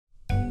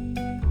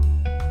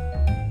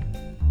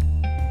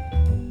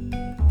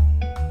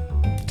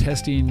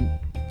Testing.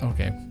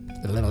 Okay.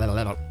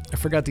 I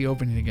forgot the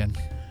opening again.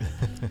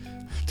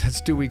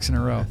 That's 2 weeks in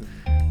a row.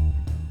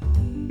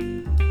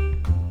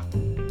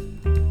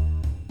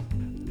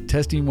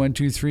 Testing 1,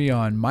 2, 3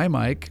 on my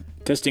mic.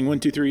 Testing 1,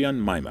 2, 3 on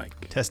my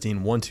mic.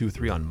 Testing 1, 2,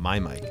 3 on my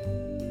mic.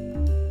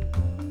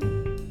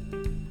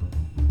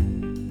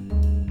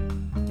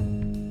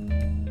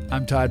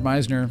 I'm Todd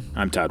Meisner.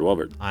 I'm Todd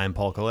Welbert. I'm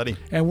Paul Coletti.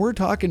 And we're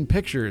talking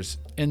pictures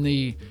in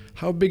the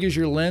How Big Is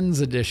Your Lens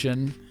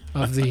edition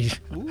of the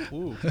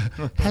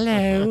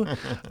hello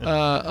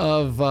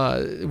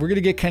we're going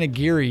to get kind of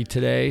geary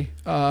today.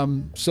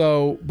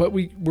 But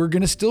we're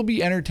going to still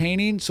be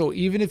entertaining. So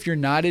even if you're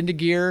not into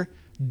gear,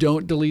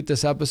 don't delete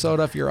this episode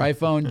off your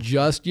iPhone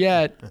just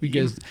yet,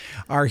 because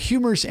our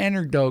humorous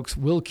anecdotes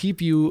will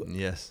keep you.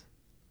 Yes.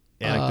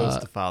 Anecdotes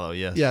to follow.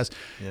 Yes. Yes.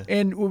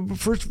 And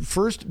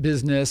first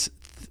business,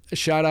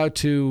 shout out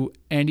to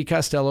Andy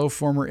Costello,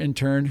 former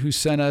intern, who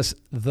sent us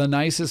the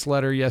nicest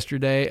letter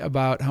yesterday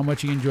about how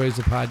much he enjoys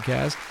the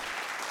podcast.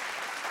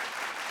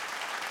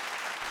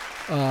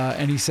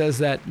 And he says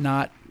that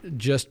not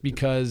just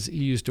because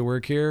he used to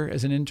work here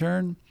as an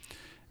intern.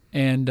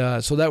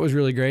 And so that was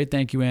really great.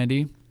 Thank you,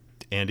 Andy.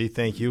 Andy,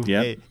 thank you.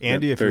 Yep. Hey,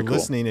 Andy, if you're cool.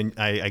 listening, and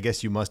I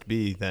guess you must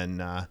be,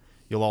 then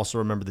you'll also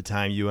remember the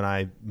time you and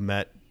I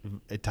met.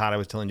 Todd, I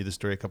was telling you the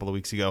story a couple of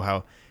weeks ago,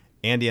 how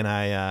Andy and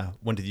I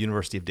went to the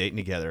University of Dayton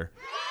together.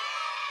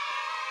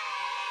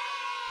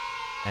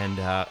 And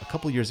a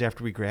couple of years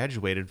after we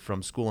graduated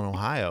from school in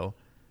Ohio,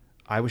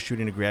 I was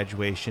shooting a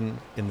graduation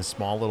in the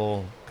small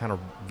little kind of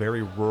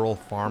very rural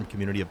farm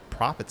community of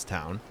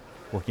Prophetstown,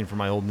 working for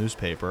my old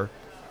newspaper.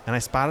 And I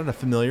spotted a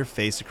familiar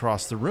face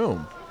across the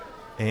room.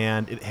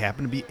 And it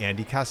happened to be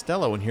Andy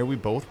Costello. And here we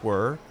both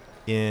were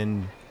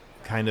in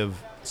kind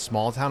of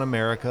small town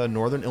America,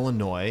 northern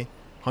Illinois,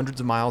 hundreds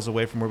of miles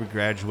away from where we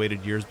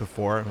graduated years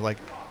before. And we're like,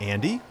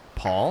 Andy,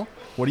 Paul,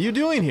 what are you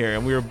doing here?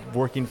 And we were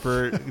working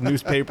for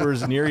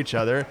newspapers near each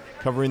other,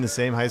 covering the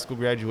same high school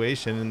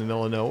graduation in the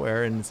middle of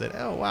nowhere, and said,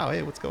 oh, wow,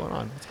 hey, what's going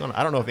on? What's going on?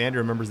 I don't know if Andy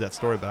remembers that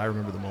story, but I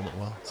remember the moment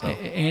well. So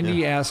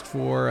Andy asked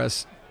for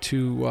us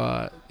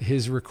to,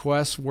 his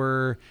requests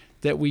were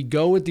that we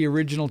go with the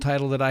original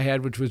title that I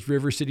had, which was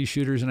River City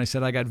Shooters, and I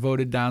said I got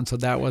voted down, so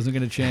that wasn't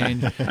going to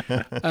change.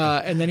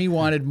 And then he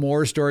wanted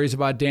more stories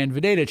about Dan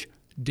Vidadich.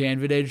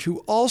 Dan Vidadich, who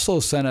also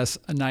sent us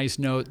a nice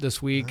note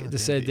this week that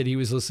said that he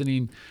was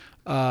listening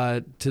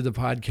to the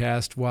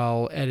podcast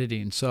while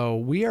editing. So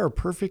we are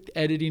perfect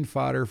editing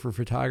fodder for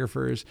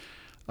photographers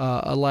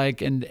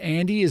alike. And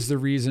Andy is the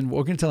reason.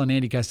 We're going to tell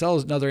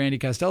another Andy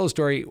Costello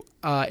story.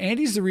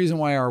 Andy's the reason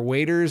why our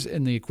waiters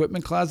in the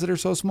equipment closet are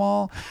so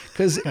small,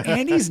 because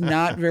Andy's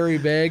not very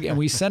big, and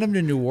we sent him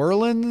to New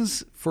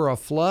Orleans for a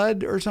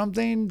flood or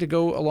something to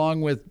go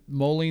along with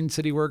Moline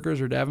city workers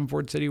or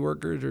Davenport city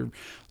workers or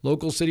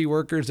local city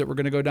workers that were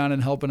going to go down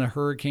and help in a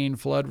hurricane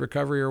flood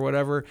recovery or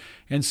whatever.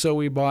 And so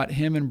we bought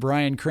him and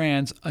Brian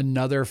Kranz,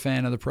 another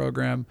fan of the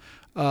program,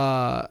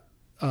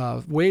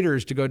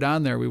 waders to go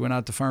down there. We went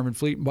out to Farm and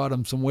Fleet and bought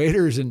them some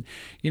waders. And,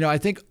 I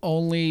think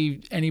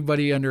only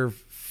anybody under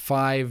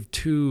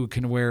 5'2"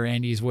 can wear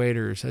Andy's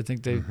waders. I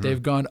think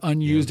they've gone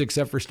unused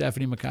except for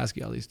Stephanie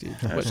McCoskey, all these dudes.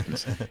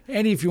 But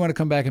Andy, if you want to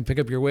come back and pick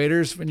up your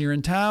waders when you're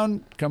in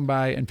town, come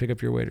by and pick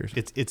up your waders.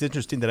 It's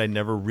interesting that I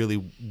never really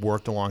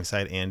worked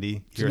alongside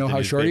Andy. Do you know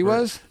how short he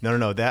was?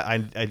 No. That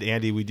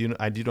Andy,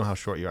 I do know how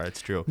short you are.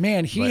 It's true.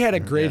 Man, he had a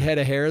great head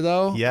of hair,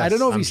 though. Yes, I don't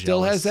know if I'm he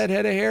still jealous. has that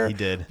head of hair. He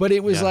did. But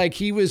it was like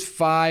he was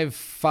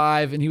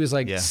 5'5", and he was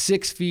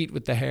 6 feet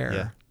with the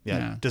hair.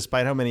 Yeah.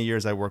 Despite how many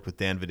years I worked with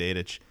Dan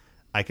Vidadich,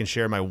 I can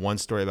share my one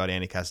story about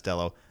Andy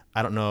Costello.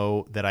 I don't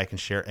know that I can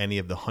share any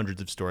of the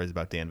hundreds of stories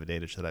about Dan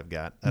Vidadich that I've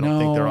got. I don't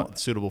think they're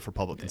suitable for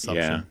public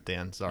consumption. Yeah.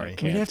 Dan, sorry.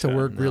 We'd have to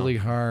work really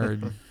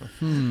hard.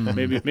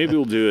 Maybe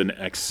we'll do an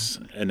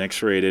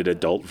X-rated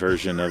adult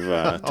version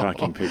of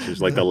Talking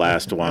Pictures, like the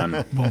last one.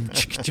 When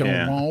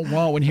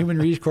Human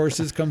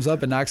Resources comes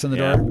up and knocks on the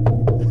door.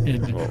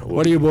 And,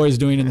 what are you boys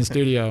doing in the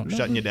studio?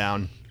 Shutting you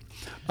down.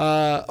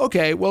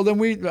 Okay, well then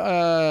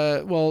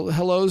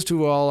hellos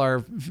to all our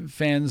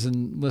fans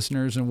and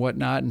listeners and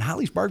whatnot. And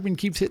Holly Sparkman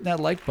keeps hitting that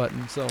like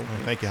button. So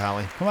thank you,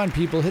 Holly. Come on,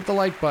 people, hit the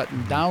like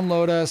button.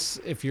 Download us.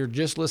 If you're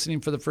just listening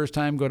for the first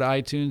time, go to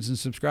iTunes and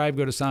subscribe.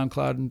 Go to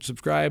SoundCloud and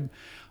subscribe.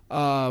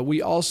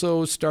 We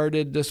also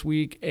started this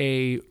week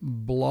a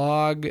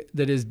blog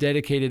that is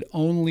dedicated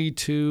only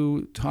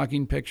to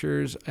talking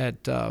pictures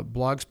at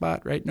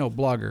Blogspot, right? No,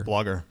 Blogger.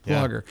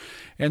 Yeah. Blogger.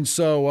 And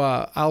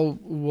so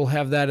we'll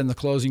have that in the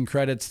closing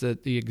credits,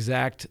 the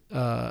exact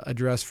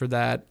address for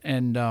that.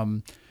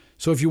 And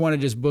so if you want to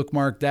just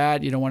bookmark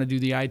that, you don't want to do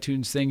the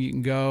iTunes thing, you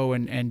can go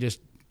and just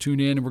tune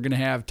in. And we're going to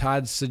have,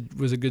 Todd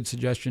was a good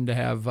suggestion to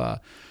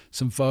have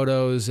some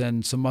photos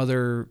and some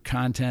other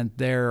content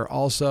there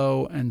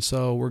also. And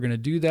so we're going to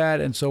do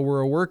that. And so we're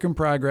a work in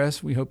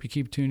progress. We hope you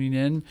keep tuning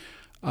in.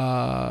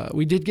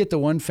 We did get the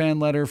one fan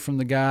letter from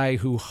the guy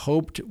who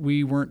hoped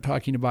we weren't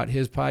talking about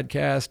his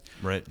podcast.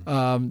 Right.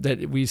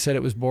 That we said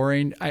it was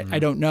boring. I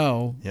don't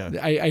know. Yeah.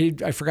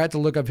 I forgot to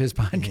look up his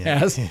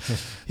podcast.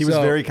 He was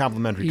very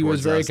complimentary He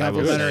was towards very us, I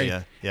will say.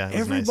 complimentary. Yeah, it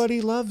was Everybody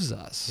nice. loves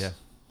us. Yeah.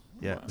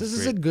 Yeah. This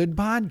is a good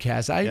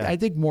podcast. I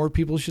think more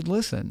people should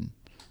listen.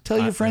 Tell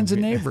your friends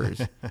and neighbors.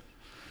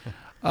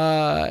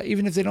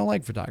 Even if they don't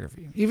like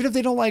photography. Even if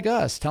they don't like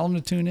us, tell them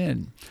to tune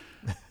in.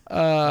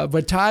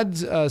 But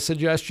Todd's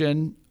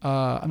suggestion,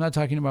 I'm not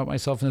talking about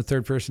myself in the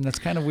third person. That's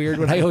kind of weird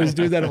when I always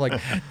do that. I'm like,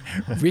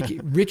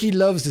 Ricky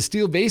loves to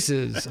steal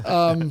bases. We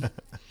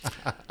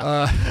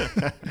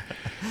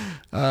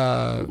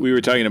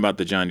were talking about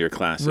the John Deere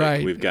Classic.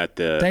 Right. We've got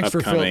the Thanks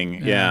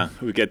upcoming.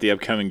 We've got the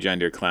upcoming John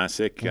Deere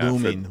Classic.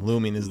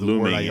 Looming is the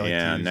word I like to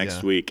use.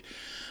 Next week.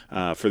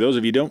 For those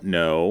of you who don't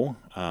know,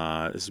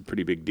 this is a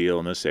pretty big deal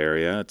in this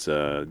area. It's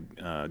a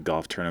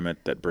golf tournament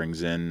that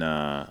brings in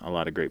a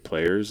lot of great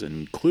players,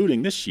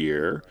 including this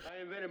year.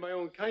 I invented my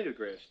own kind of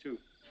grass, too.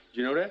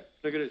 Did you know that?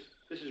 Look at this.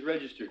 This is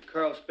registered.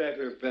 Carl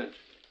Spagler Bench.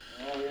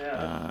 Oh,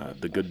 yeah.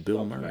 The good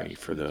Bill Murray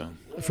for the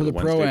Pro-Am.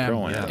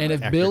 Pro-Am. Yeah. And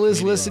if Actor Bill is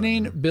comedian.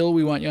 listening, Bill,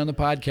 we want you on the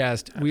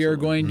podcast. We are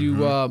going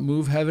to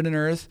move heaven and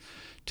earth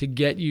to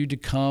get you to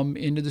come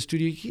into the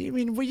studio. I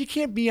mean, well, you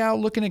can't be out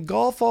looking at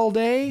golf all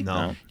day.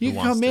 No. You Who can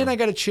wants come in. to? I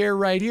got a chair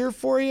right here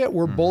for you.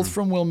 We're both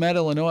from Wilmette,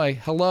 Illinois.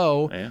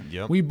 Hello. Yeah.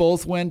 Yep. We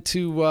both went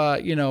to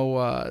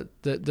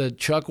the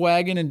Chuck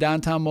Wagon in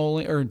downtown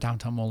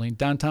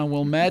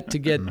Wilmette to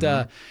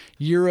get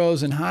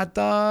gyros and hot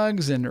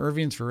dogs and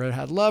Irving's for Red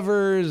Hot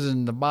Lovers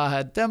and the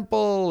Baja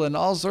Temple and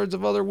all sorts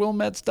of other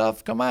Wilmette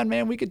stuff. Come on,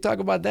 man. We could talk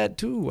about that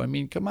too. I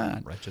mean, come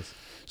on. Righteous.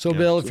 So,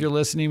 Bill, if you're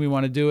listening, we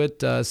want to do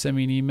it. Send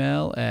me an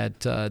email at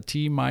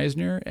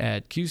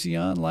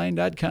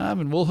tmeisner@qconline.com,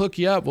 and we'll hook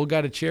you up. We'll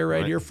got a chair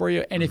right here for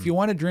you. And if you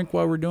want to drink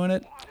while we're doing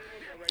it,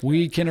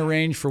 we can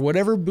arrange for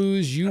whatever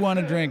booze you want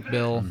to drink,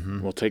 Bill.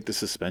 We'll take the And then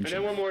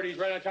suspension. one more of these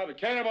right on top of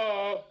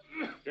Cannonball.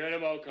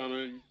 Cannonball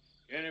coming.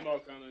 Cannonball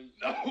coming.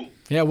 No.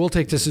 Yeah, we'll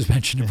take the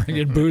suspension to bring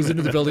in booze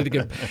into the building to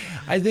get.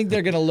 I think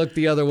they're going to look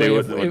the other way.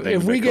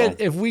 If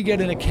we get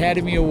an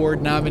Academy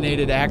Award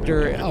nominated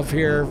actor up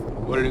here.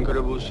 What an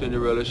incredible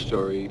Cinderella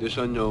story. This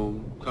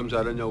unknown comes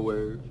out of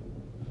nowhere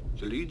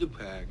to lead the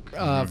pack.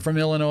 From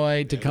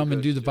Illinois to come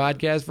and do the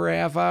podcast for a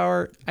half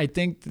hour, I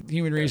think the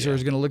Human Resource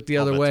is going to look the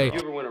other way. If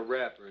you ever want to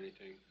rap or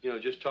anything,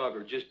 just talk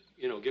or just,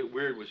 get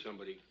weird with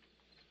somebody.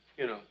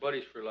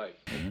 Buddies for life.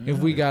 If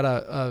we got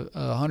a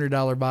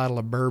 $100 bottle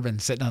of bourbon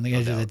sitting on the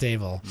edge of the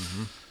table.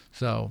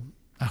 So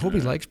I hope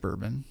he likes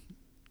bourbon.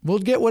 We'll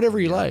get whatever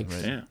he likes.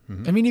 Right. Yeah.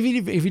 I mean,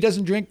 if he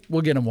doesn't drink,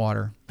 we'll get him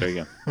water. There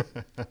you go.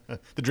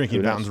 The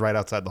drinking fountain's right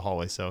outside the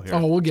hallway, so here.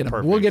 Oh, we'll get him.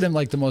 Perfect. We'll get him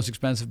like the most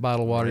expensive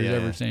bottle of water he's Yeah,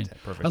 ever yeah. seen.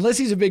 Perfect. Unless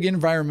he's a big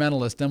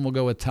environmentalist, then we'll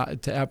go with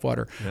tap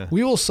water.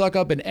 We will suck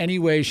up in any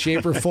way,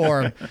 shape, or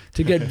form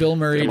to get Bill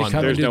Murray to come and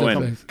There's do no the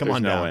end. thing. Come There's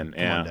on no down. end.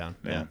 Come Yeah. on down.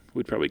 Yeah.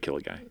 We'd probably kill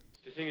a guy.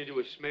 The thing to do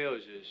with Smales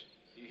is,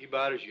 he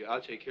bothers you,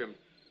 I'll take care of him.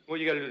 What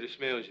you got to do to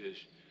Smales is,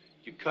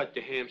 you cut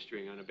the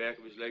hamstring on the back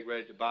of his leg right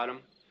at the bottom.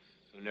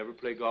 He'll never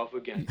play golf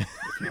again.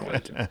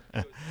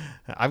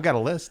 I've got a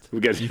list.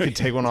 You can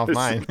take one off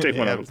mine. Take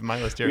one Yeah, off. it's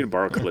my list We here. can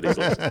borrow Kaliddy's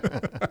list.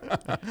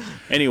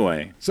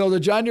 Anyway, So the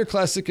John Deere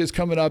Classic is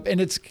coming up, and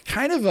it's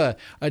kind of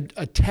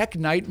a tech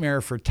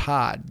nightmare for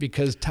Todd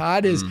because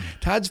Todd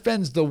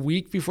spends the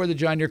week before the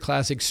John Deere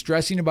Classic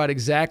stressing about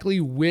exactly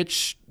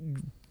which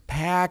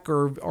pack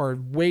or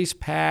waist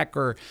pack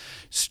or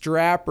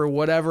strap or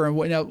whatever. And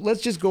now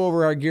let's just go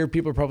over our gear.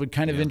 People are probably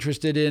kind of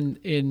interested in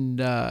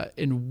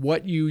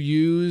what you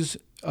use.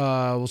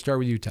 We'll start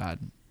with you, Todd.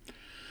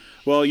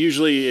 well,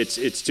 usually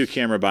it's two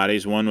camera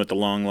bodies, one with the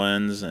long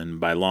lens, and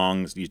by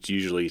long, it's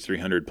usually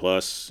 300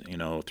 plus,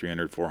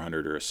 300,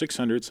 400, or a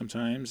 600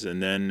 sometimes,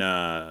 and then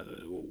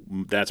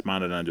that's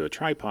mounted onto a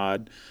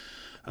tripod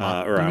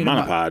or a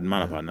monopod,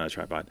 not a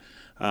tripod.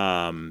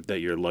 That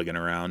you're lugging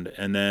around,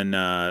 and then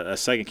a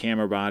second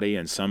camera body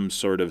and some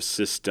sort of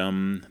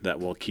system that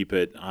will keep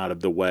it out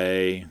of the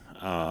way,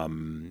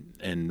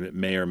 and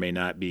may or may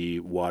not be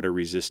water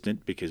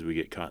resistant because we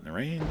get caught in the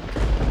rain.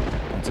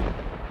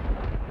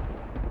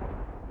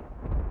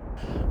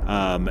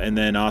 And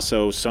then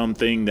also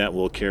something that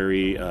will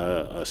carry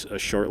a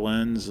short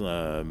lens,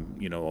 a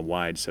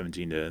wide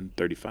 17 to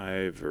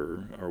 35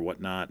 or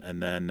whatnot,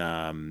 and then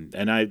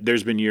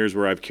there's been years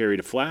where I've carried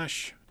a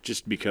flash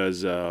just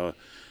because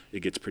it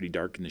gets pretty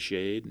dark in the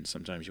shade, and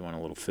sometimes you want a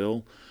little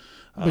fill.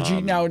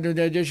 But now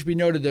there should be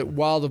noted that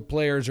while the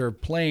players are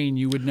playing,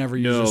 you would never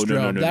use a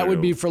strobe. That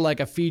would be for like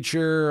a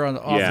feature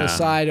off the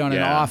side on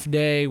an off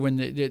day when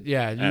you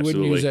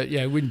wouldn't use it.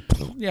 Yeah, wouldn't.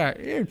 Yeah.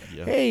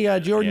 Hey,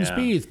 Jordan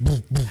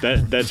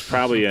Spieth. That's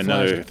probably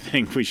another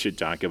thing we should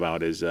talk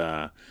about is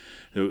we're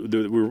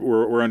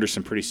under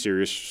some pretty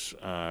serious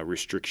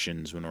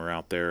restrictions when we're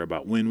out there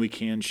about when we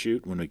can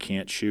shoot, when we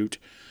can't shoot.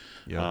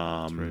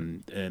 Yeah, that's right.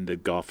 And the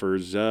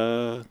golfers,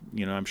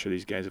 I'm sure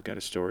these guys have got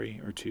a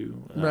story or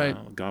two.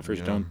 Right.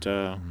 Golfers don't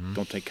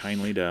take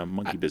kindly to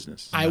monkey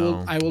business. I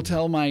will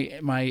tell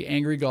my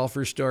angry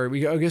golfer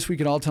story. I guess we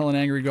could all tell an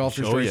angry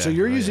golfer story. yeah. So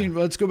you're Oh, using.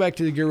 Let's go back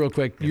to the gear real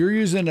quick. You're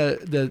using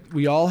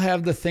we all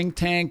have the Think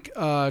Tank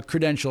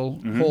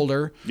credential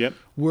holder. Yep.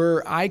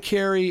 Where I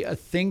carry a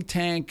Think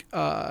Tank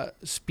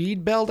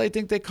speed belt, I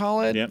think they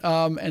call it. Yep.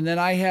 And then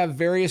I have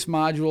various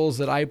modules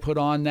that I put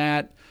on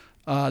that.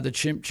 The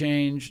chump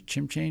change,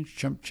 Quick change.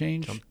 chump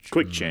change.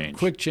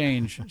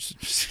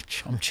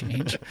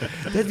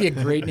 That'd be a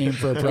great name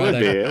for a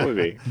product. It would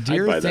be.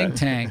 Dear I'd buy Think that.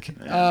 Tank,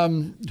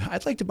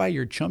 I'd like to buy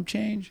your chump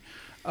change.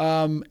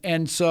 And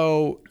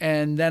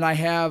then I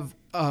have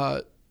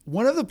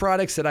one of the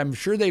products that I'm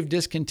sure they've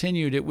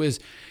discontinued. It was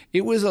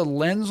a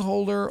lens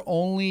holder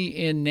only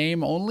in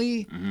name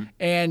only,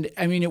 and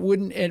I mean it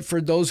wouldn't. And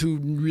for those who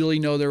really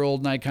know their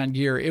old Nikon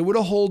gear, it would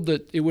have held the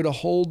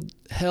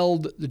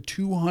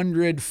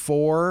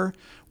 204,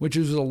 which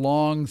was a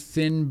long,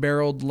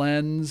 thin-barreled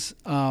lens.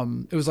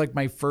 It was like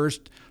my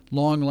first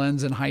long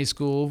lens in high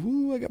school.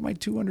 Ooh, I got my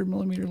 200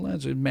 millimeter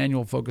lens, a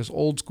manual focus,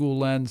 old school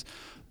lens.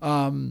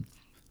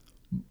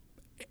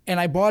 And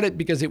I bought it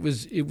because it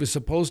was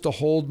supposed to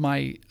hold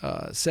my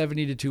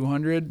 70 to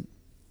 200,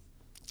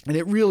 and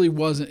it really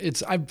wasn't.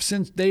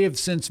 They have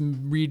since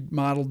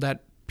remodeled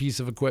that piece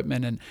of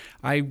equipment, and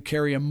I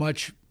carry a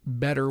much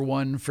better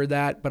one for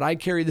that. But I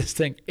carry this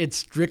thing. It's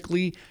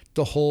strictly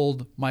to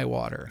hold my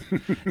water.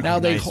 Now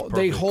they hold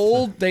it.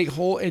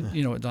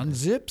 You know, it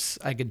unzips.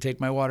 I can take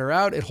my water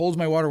out. It holds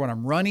my water when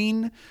I'm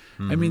running.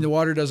 I mean, the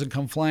water doesn't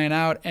come flying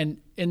out. And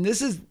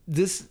this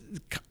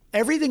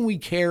everything we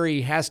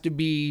carry has to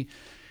be.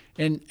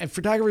 And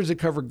photographers that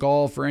cover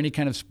golf or any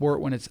kind of sport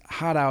when it's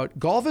hot out,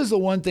 golf is the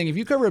one thing. If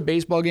you cover a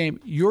baseball game,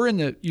 you're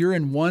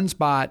in one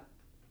spot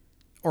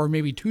or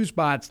maybe two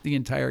spots the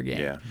entire game.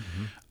 Yeah.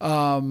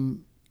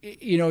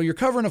 You're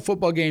covering a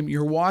football game.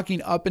 You're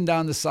walking up and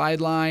down the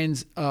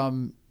sidelines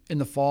in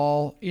the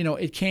fall. You know,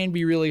 it can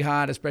be really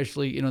hot,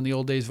 especially in the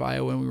old days of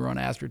Iowa when we were on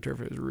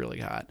AstroTurf. It was really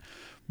hot.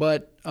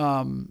 But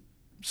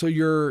so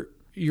you're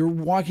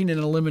walking in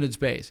a limited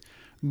space.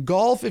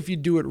 Golf, if you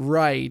do it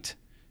right,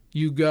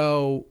 you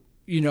go.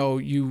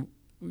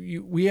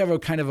 We have a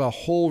kind of a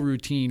whole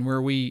routine where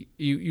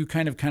you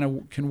kind of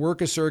can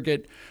work a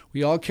circuit.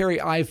 We all carry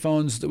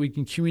iPhones that we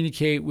can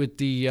communicate with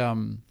the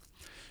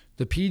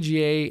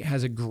PGA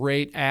has a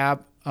great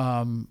app.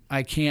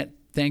 I can't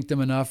thank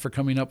them enough for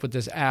coming up with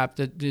this app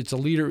that it's a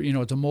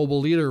it's a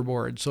mobile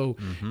leaderboard. So,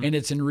 and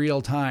it's in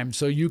real time.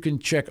 So you can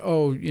check,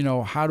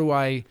 how do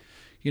I,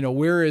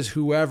 where is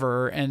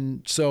whoever?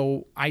 And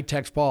so I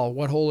text Paul,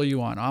 what hole are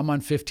you on? I'm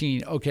on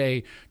 15.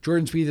 Okay,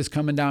 Jordan Spieth is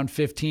coming down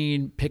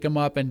 15. Pick him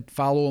up and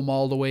follow him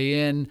all the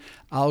way in.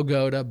 I'll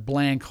go to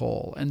blank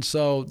hole. And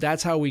so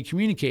that's how we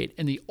communicate.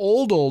 In the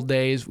old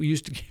days, we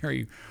used to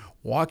carry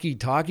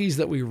walkie-talkies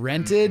that we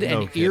rented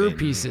and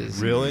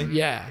earpieces. Really?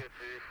 Yeah.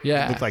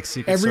 Yeah. Looked like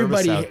Secret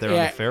Service out there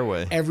on the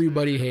fairway.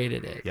 Everybody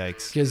hated it.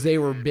 Yikes. Because they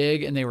were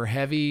big and they were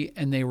heavy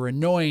and they were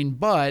annoying,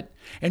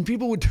 and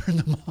people would turn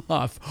them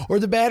off or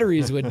the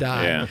batteries would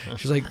die. Yeah.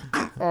 She's like,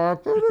 Yeah.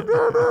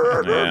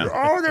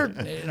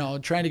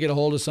 trying to get a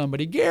hold of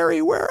somebody.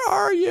 Gary, where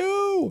are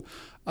you?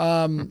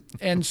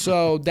 And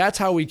so that's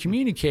how we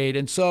communicate.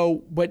 And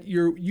so, but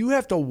you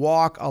have to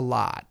walk a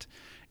lot.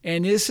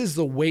 And this is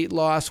the weight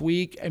loss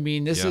week. I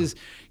mean, this is,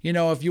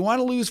 if you want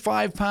to lose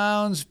 5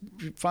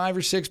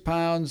 or 6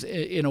 pounds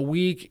in a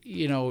week,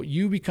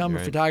 you become a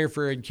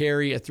photographer and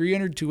carry a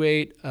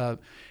 300-2.8,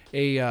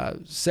 a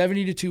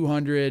 70 to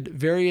 200,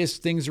 various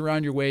things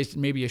around your waist,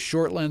 and maybe a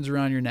short lens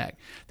around your neck.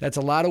 That's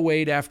a lot of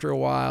weight after a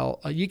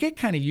while. You get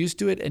kind of used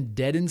to it and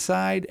dead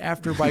inside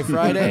by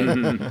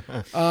Friday.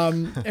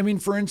 I mean,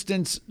 for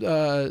instance,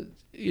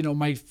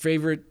 my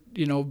favorite,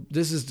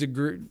 this is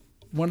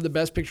one of the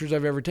best pictures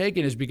I've ever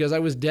taken is because I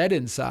was dead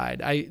inside.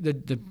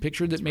 The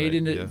picture that made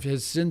it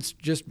has since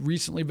just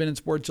recently been in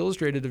Sports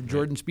Illustrated of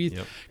Jordan Spieth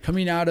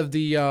coming out of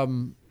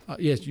the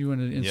yes, you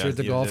want to insert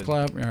the golf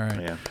clap? All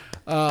right.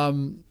 Yeah.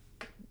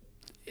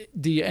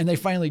 And they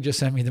finally just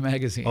sent me the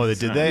magazine. Oh, they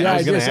did they? Yeah, I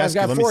was going to ask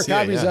I've got you. Let me 4 see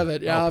copies it. of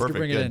it. Yeah, I'll have to perfect,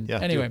 bring it in. Yeah,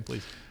 anyway, do it,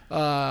 please.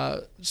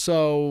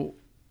 So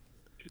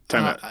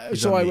Time out. I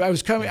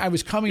was coming.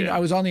 I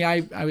was on the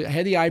I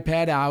had the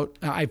iPad out.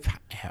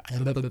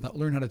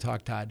 Learn how to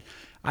talk, Todd.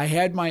 I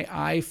had my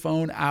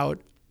iPhone out.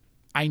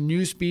 I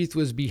knew Spieth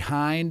was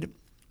behind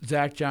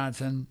Zach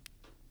Johnson.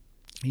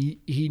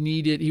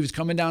 He was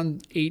coming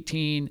down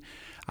 18.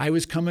 I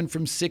was coming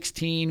from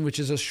 16, which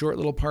is a short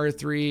little par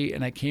 3,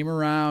 and I came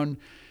around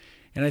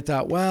and I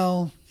thought,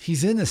 well,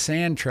 he's in the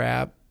sand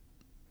trap.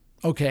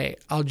 Okay,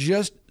 I'll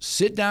just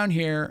sit down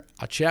here.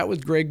 I'll chat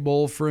with Greg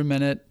Bull for a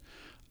minute.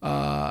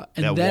 Walk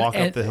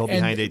up the hill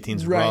behind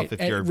 18's rough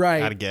if you're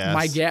out of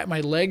gas.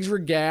 My legs were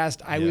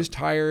gassed. I was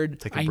tired.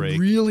 Take a break. I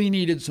really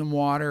needed some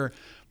water.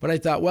 But I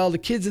thought, well, the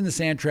kid's in the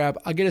sand trap.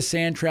 I'll get a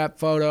sand trap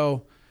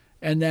photo,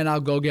 and then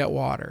I'll go get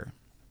water.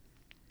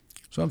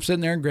 So I'm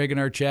sitting there and Greg and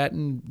I are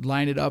chatting,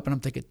 line it up, and I'm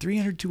thinking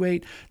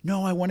 300-2.8.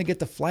 No, I want to get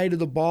the flight of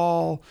the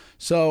ball.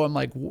 So I'm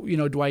like,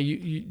 do I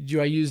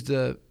use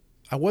the?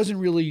 I wasn't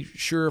really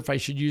sure if I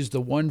should use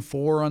the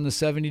 1.4 on the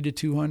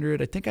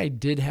 70-200. I think I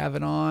did have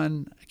it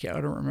on. I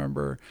don't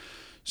remember.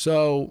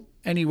 So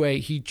anyway,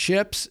 he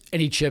chips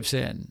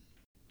in.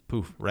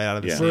 Poof, right out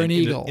of the For sand an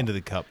eagle. into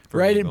the cup.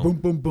 Right, and boom,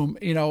 boom, boom.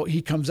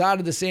 He comes out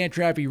of the sand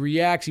trap. He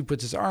reacts. He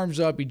puts his arms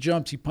up. He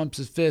jumps. He pumps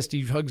his fist.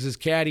 He hugs his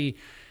caddy.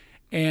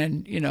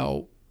 And,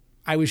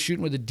 I was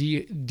shooting with a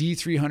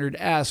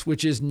D300S,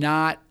 which is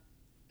not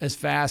as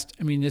fast.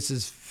 I mean, this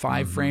is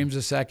 5 frames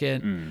a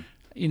second.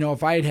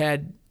 If I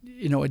had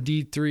a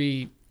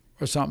D3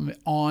 or something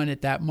on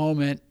at that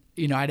moment,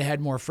 I'd have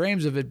had more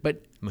frames of it.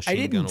 But I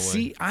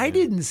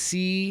didn't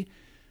see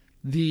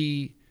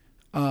the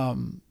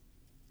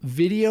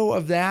video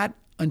of that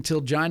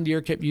until John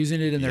Deere kept using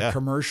it in their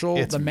commercial.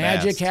 It's the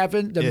magic fast.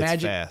 happened.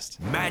 It's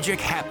fast. Magic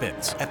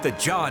happens at the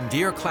John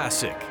Deere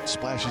Classic.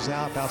 Splashes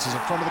out, bounces in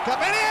front of the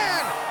cup, and in!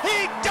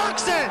 He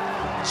dunks it!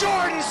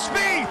 Jordan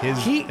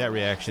Spieth! That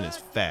reaction is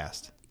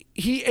fast.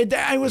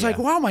 I was like,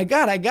 wow, my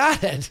God, I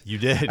got it. You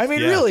did. I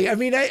mean, yeah. really. I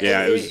mean, I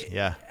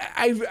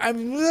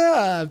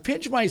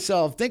pinch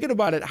myself thinking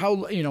about it. How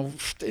the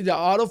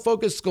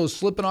autofocus goes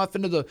slipping off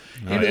into the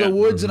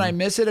woods, and I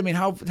miss it. I mean,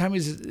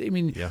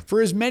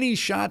 for as many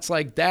shots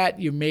like that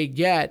you may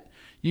get,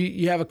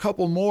 you have a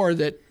couple more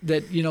that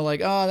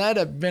like, oh, that'd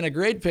have been a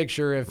great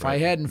picture if I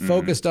hadn't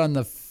focused on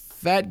the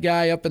fat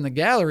guy up in the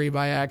gallery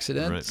by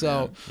accident. Right.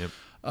 So. Yep.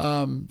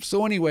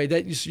 So anyway,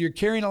 you're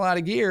carrying a lot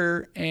of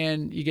gear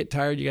and you get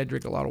tired. You got to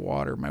drink a lot of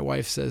water. My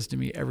wife says to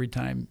me every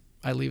time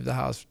I leave the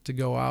house to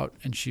go out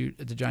and shoot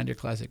at the John Deere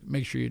Classic,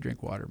 make sure you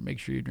drink water. Make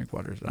sure you drink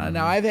water.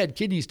 Now I've had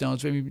kidney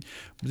stones. I mean,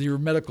 your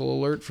medical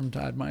alert from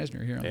Todd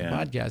Meisner here on the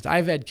podcast.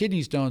 I've had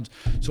kidney stones,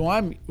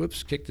 so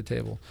kick the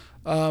table.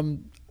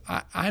 I'm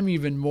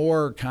even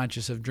more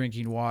conscious of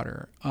drinking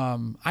water.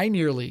 I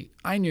nearly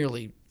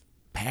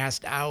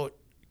passed out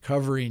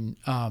covering.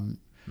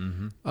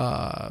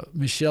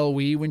 Michelle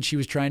Wie when she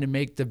was trying to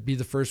be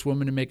the first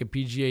woman to make a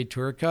PGA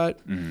Tour cut.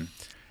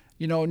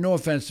 No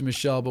offense to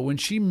Michelle, but when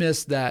she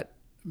missed that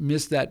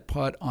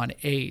putt on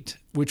 8,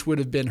 which would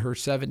have been her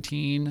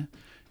 17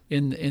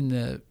 in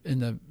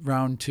the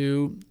round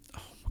 2,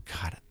 oh my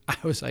God, I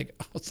was like,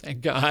 oh, thank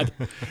God,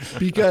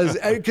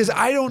 because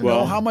I don't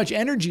know how much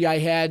energy I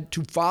had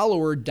to follow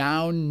her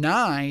down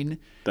 9.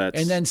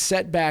 And then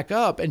set back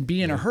up and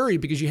be in a hurry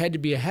because you had to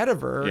be ahead of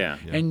her. Yeah.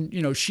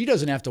 And, she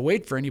doesn't have to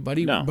wait for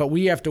anybody, but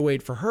we have to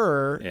wait for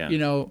her,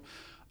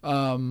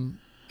 Well,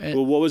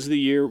 what was the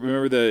year?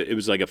 Remember it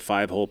was like a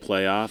 5-hole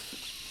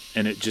playoff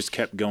and it just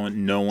kept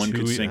going. No one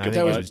could sink a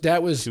putt.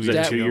 That was 2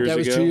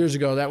 years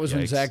ago. That was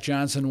when Zach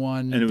Johnson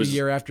won the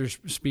year after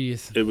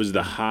Spieth. It was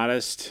the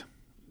hottest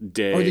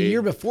day. Or the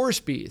year before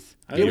Spieth.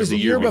 It was the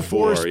year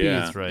before Spieth.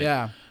 Yeah. Right.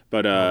 Yeah.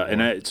 But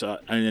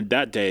and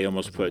that day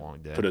almost put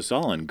us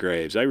all in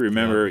graves. I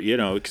remember,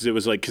 because it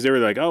was because they were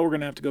like, oh, we're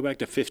gonna have to go back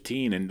to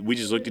 15, and we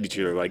just looked at each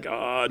other like,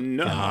 oh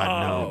no,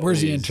 God, no. Where's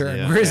the intern?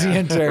 Yeah. Where's the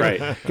intern? Right.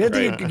 Get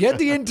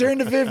the intern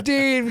to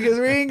 15 because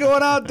we ain't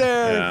going out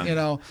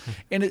there.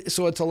 And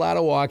so it's a lot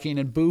of walking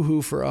and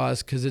boo-hoo for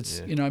us because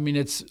it's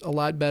it's a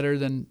lot better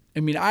than.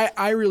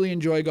 I really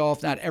enjoy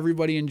golf. Not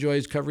everybody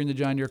enjoys covering the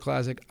John Deere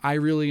Classic. I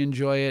really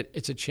enjoy it.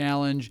 It's a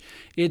challenge.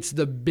 It's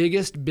the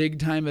biggest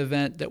big-time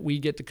event that we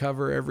get to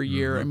cover every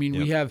year.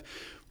 We have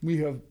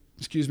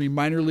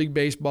minor league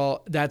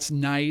baseball. That's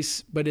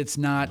nice, but it's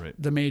not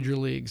the major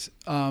leagues.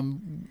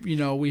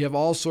 We have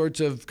all sorts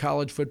of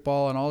college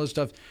football and all this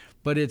stuff,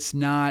 but it's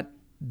not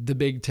the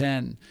Big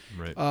Ten.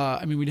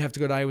 Right. We'd have to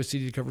go to Iowa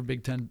City to cover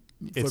Big Ten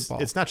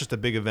football. It's not just a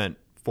big event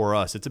for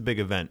us. It's a big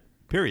event.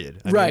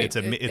 Period. It's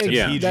a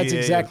PGA. That's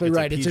exactly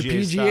right. It's a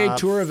PGA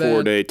Tour event.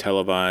 4-day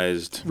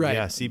televised. Right.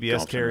 Yeah.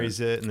 CBS carries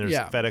it, and there's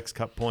FedEx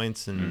Cup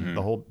points and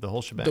the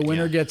whole shebang. The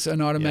winner gets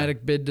an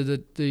automatic bid to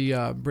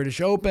the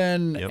British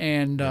Open,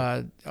 and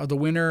the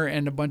winner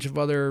and a bunch of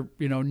other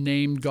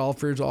named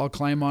golfers all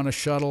climb on a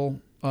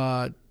shuttle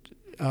at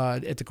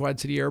the Quad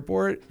City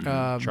Airport.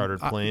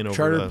 Chartered plane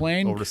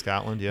over to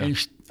Scotland. Yeah.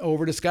 And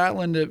over to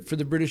Scotland for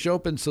the British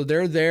Open. So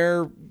they're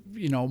there.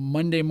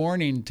 Monday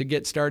morning to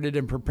get started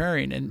and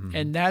preparing.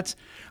 And I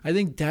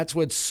think that's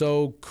what's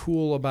so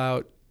cool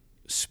about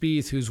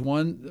Spieth, who's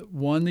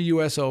won the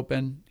U.S.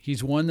 Open.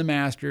 He's won the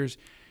Masters.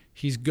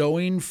 He's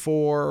going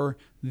for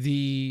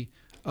the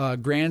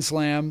Grand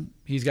Slam.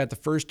 He's got the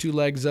first 2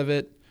 legs of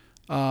it.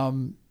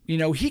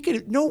 He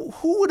could. No,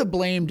 who would have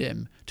blamed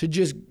him to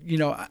just, you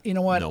know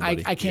what?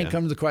 Nobody. I can't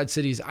come to the Quad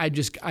Cities.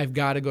 I've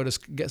got to go to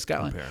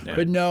Scotland. Yeah.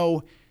 But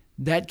no,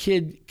 that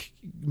kid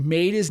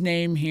made his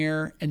name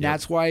here, and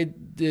that's why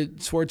the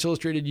Sports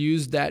Illustrated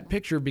used that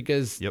picture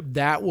because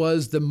that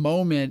was the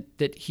moment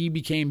that he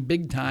became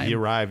big time. He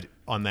arrived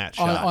on that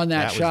shot. On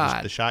that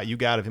shot. The shot you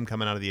got of him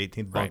coming out of the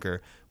 18th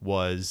bunker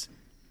was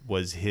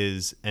was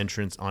his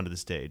entrance onto the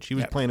stage. He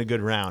was playing a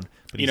good round,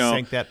 but he You know,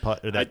 sank that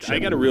putt. Or that I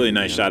chip. got a really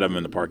nice shot of him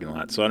in the parking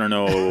lot, so I don't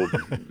know.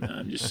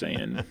 I'm just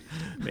saying.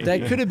 Maybe,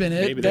 That could have been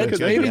it.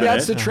 Maybe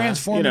That's the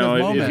transformative You know,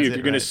 moment. if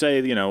you're going to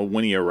say,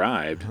 when he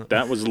arrived,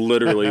 that was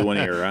literally when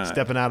he arrived.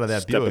 Stepping out of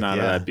that Buick. Stepping out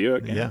of that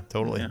Buick. Yeah,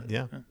 totally.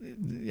 Yeah.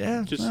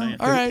 Yeah, Just well, saying.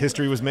 all right.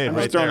 History was made I'm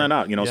right just throwing there. that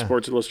out. Yeah.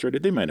 Sports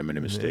Illustrated, they might have made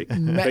a mistake.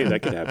 Hey,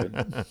 that could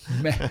happen.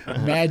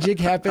 Magic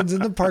happens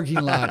in the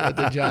parking lot at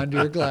the John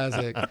Deere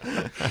Classic.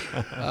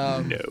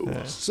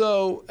 No.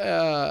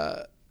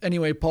 So,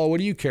 anyway, Paul, what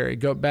do you carry?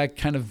 Go back,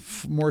 kind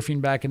of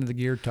morphing back into the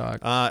gear talk.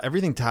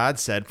 Everything Todd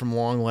said, from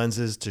long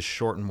lenses to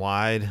short and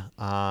wide.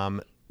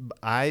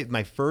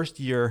 My first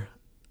year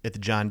at the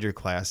John Deere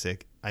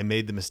Classic, I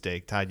made the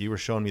mistake. Todd, you were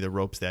showing me the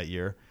ropes that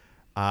year.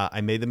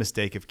 I made the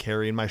mistake of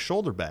carrying my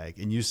shoulder bag,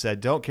 and you said,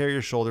 "Don't carry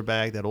your shoulder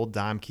bag, that old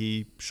Dom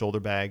Key shoulder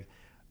bag.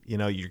 You're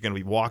going to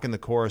be walking the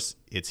course.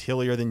 It's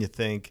hillier than you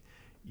think.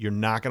 You're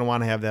not going to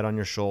want to have that on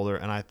your shoulder."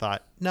 And I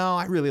thought, no,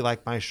 I really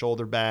like my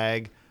shoulder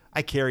bag.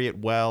 I carry it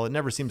well. It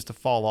never seems to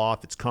fall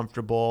off. It's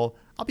comfortable.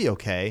 I'll be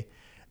okay.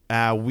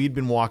 We'd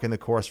been walking the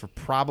course for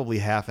probably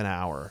half an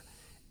hour,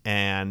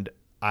 and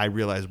I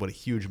realized what a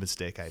huge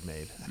mistake I'd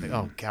made. I think,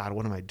 oh God,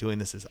 what am I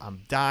doing?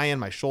 I'm dying.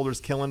 My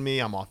shoulder's killing me.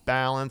 I'm off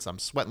balance. I'm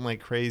sweating like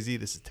crazy.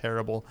 This is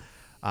terrible.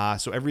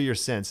 So every year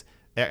since,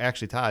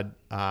 actually, Todd,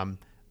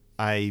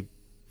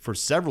 for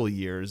several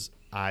years,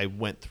 I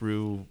went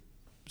through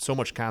so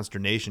much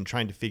consternation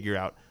trying to figure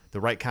out the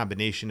right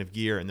combination of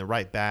gear and the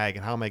right bag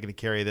and how am I going to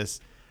carry this.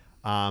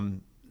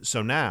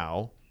 So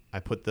now I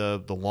put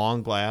the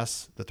long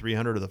glass, the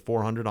 300 or the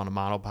 400 on a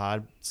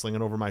monopod, sling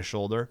it over my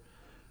shoulder.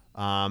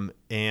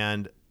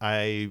 And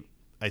I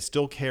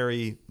still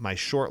carry my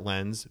short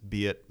lens,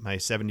 be it my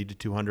 70 to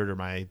 200 or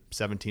my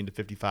 17 to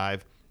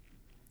 55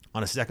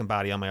 on a second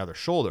body on my other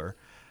shoulder.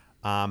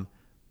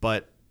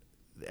 But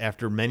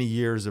after many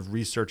years of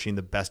researching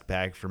the best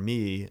bag for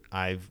me,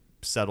 I've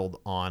settled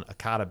on a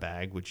Kata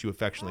bag, which you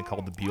affectionately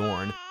called the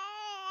Bjorn.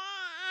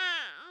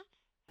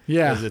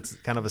 Yeah. Because it's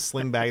kind of a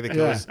sling bag that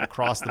goes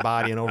across the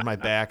body and over my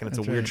back, and it's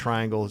a weird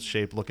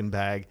triangle-shaped looking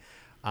bag.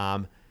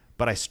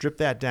 But I stripped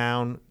that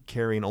down,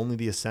 carrying only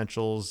the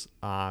essentials,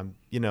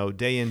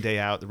 day in, day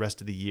out, the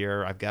rest of the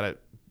year. I've got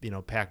it,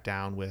 packed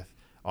down with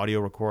audio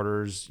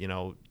recorders,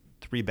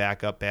 3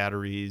 backup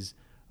batteries,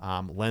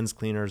 lens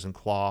cleaners and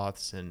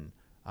cloths, and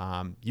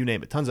you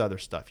name it, tons of other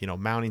stuff,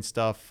 mounting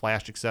stuff,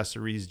 flash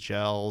accessories,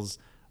 gels,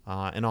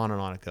 and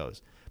on it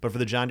goes. But for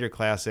the John Deere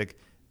Classic,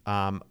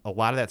 a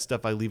lot of that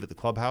stuff I leave at the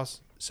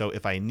clubhouse. So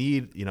if I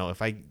need,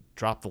 if I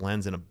drop the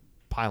lens in a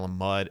pile of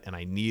mud and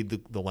I need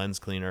the lens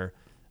cleaner,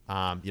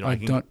 don't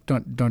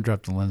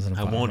drop the lens in a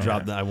pile. I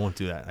won't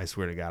do that. I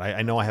swear to God.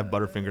 I know I have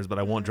butterfingers, but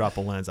I won't drop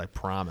a lens. I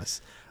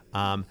promise.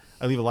 I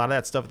leave a lot of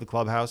that stuff at the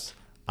clubhouse,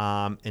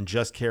 and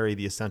just carry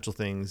the essential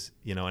things,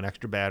 an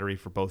extra battery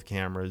for both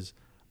cameras,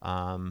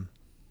 and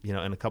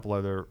a couple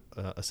other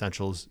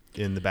essentials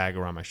in the bag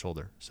around my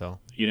shoulder. So,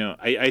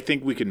 I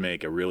think we can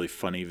make a really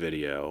funny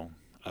video.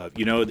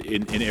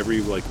 In every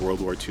World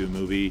War II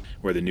movie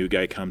where the new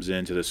guy comes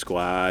into the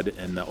squad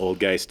and the old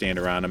guys stand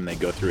around him and they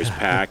go through his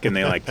pack and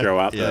they throw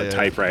out the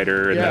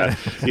typewriter and I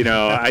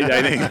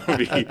think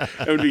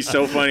it would be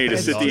so funny to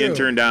sit the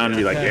intern down and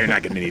be like, you're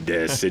not going to need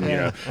this,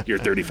 and your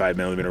 35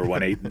 millimeter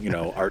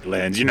 1.8 art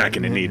lens, you're not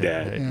going to need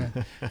that.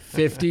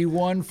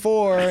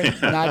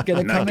 51.4, not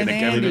going to come in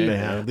handy.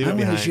 I'm Leave it going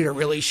to behind. shoot a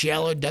really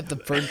shallow depth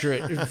of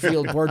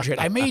field portrait.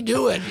 I may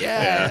do it.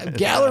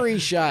 Gallery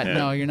shot.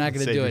 No, you're not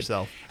going to Save do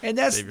yourself. it. And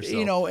that's, Save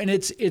yourself. and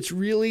it's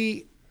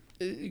really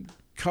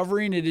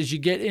covering it as you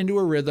get into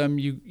a rhythm.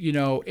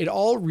 It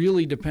all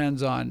really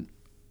depends on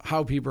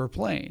how people are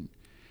playing.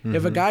 Mm-hmm.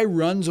 If a guy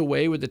runs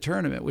away with the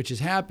tournament, which has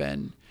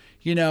happened,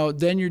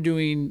 then you're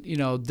doing,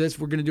 this,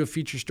 we're going to do a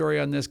feature story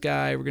on this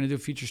guy. We're going to do a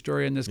feature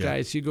story on this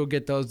guy. So you go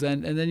get those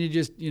then, and then you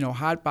just,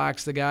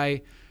 hotbox the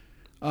guy,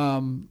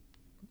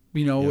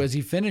 as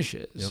he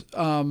finishes. Yep.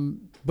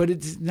 But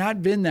it's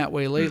not been that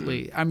way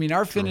lately. Mm-hmm. I mean,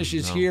 our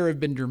finishes here have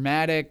been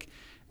dramatic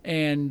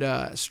and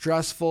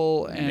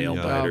stressful and nail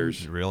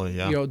biters. Really,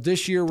 yeah.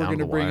 This year we're Down going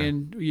to the bring wire.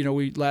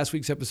 in, last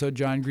week's episode,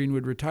 John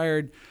Greenwood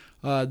retired.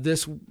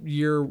 This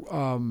year,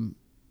 we're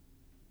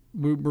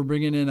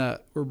bringing in a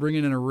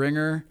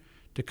ringer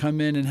to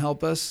come in and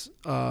help us.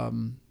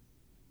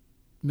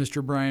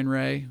 Mr. Brian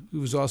Ray,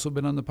 who's also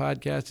been on the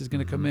podcast, is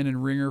going to come in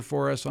and ringer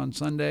for us on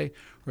Sunday,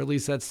 or at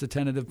least that's the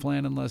tentative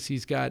plan, unless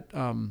he's got.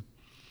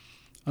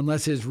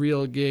 Unless his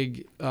real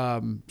gig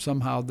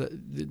somehow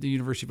the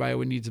University of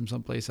Iowa needs him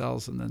someplace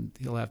else, and then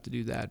he'll have to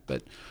do that.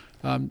 But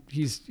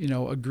he's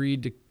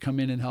agreed to come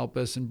in and help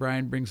us. And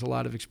Brian brings a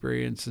lot of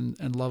experience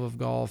and love of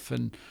golf,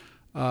 and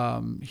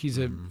he's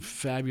a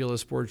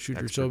fabulous sports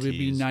shooter. Expertise. So it'd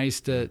be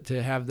nice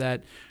to have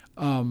that.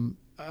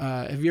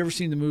 Have you ever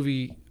seen the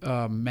movie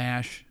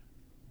MASH?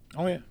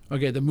 Oh yeah.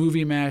 Okay, the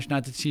movie MASH,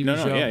 not the TV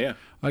show. No, yeah.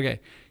 Okay.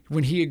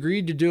 When he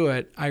agreed to do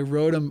it, I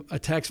wrote him a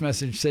text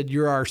message, said,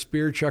 "You're our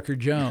Spear Chucker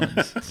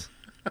Jones."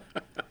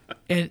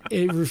 And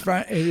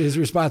his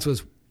response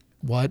was,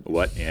 "What?"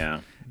 What? Yeah.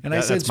 And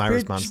I said, that's my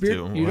response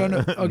too. You don't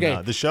know? Okay.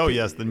 No, the show,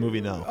 yes. The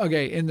movie, no.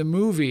 Okay. In the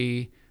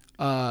movie,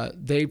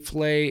 they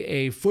play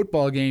a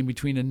football game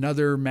between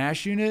another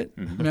MASH unit,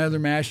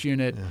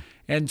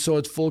 and so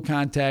it's full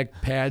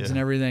contact pads and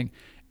everything.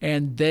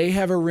 And they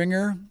have a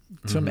ringer,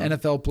 some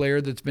NFL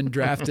player that's been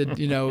drafted,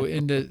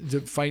 into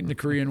to fight in the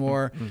Korean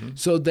War.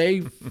 So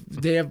they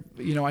have,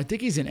 I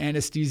think he's an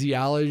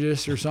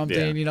anesthesiologist or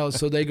something,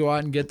 so they go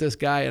out and get this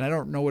guy, and I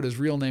don't know what his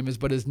real name is,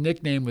 but his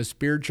nickname was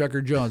Spear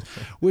Chucker Jones,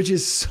 which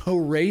is so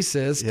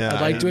racist. Yeah,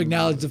 I'd like to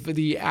acknowledge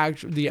the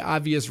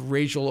obvious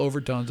racial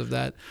overtones of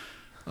that,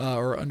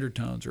 or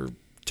undertones or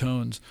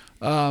tones.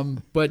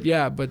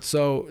 But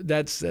so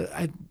that's,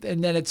 and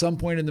then at some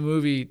point in the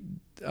movie,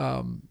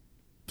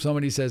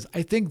 somebody says,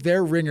 I think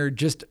their ringer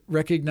just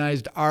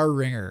recognized our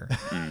ringer.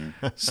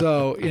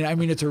 So,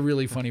 it's a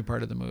really funny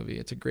part of the movie.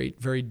 It's a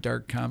great, very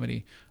dark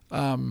comedy.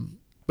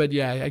 But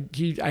yeah,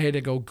 I had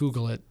to go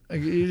Google it.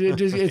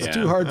 It's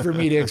too hard for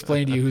me to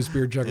explain to you who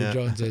Spear Chucker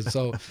Jones is.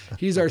 So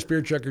he's our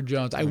Spear Chucker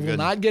Jones. I will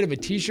not get him a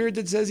T-shirt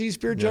that says he's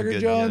Spear Chucker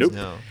Jones. Nope.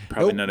 No.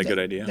 Probably not a good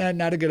idea.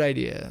 Not a good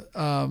idea.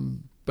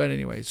 But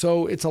anyway,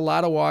 so it's a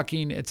lot of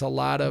walking. It's a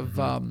lot of...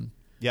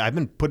 Yeah, I've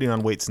been putting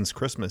on weight since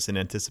Christmas in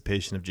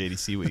anticipation of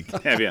JDC week.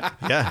 Have you?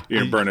 Yeah.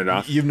 You're going to burn it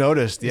off? You've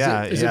noticed,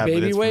 yeah. Is it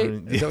baby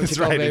weight? That's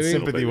right, it's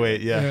sympathy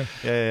weight, yeah.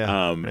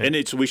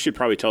 And we should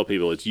probably tell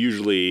people it's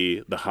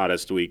usually the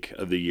hottest week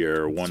of the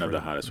year, one of the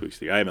hottest weeks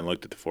of the year. I haven't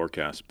looked at the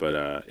forecast, but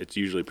it's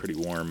usually a pretty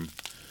warm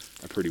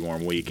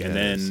week. Yeah, and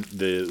then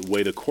the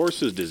way the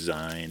course is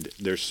designed,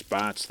 there's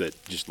spots that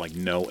just like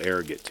no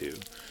air get to.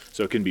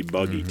 So it can be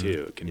buggy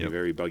too. It can be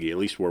very buggy, at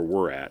least where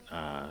we're at.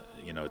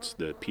 It's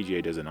the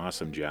PGA does an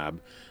awesome job.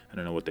 I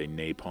don't know what they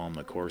napalm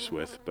the course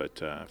with, but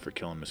for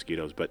killing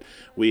mosquitoes. But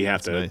we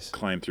have to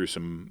climb through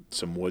some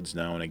woods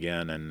now and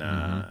again, and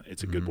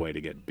it's a good way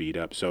to get beat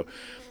up. So,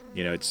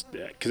 it's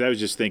because I was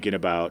just thinking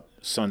about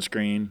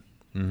sunscreen,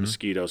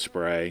 mosquito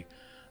spray,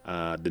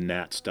 the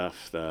gnat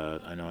stuff.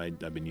 I know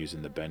I've been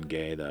using the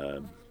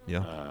Bengay,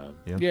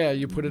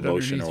 you put it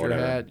underneath your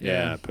hat.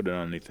 Yeah, put it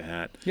underneath the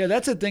hat. Yeah,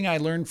 that's a thing I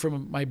learned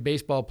from my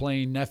baseball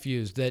playing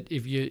nephews, that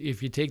if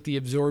you take the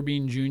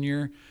Absorbine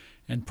Junior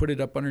and put it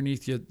up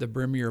underneath the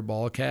brim of your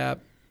ball cap,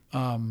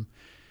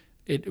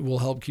 it will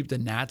help keep the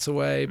gnats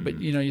away. But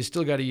you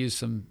still got to use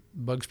some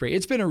bug spray.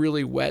 It's been a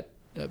really wet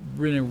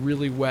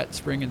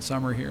spring and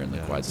summer here in the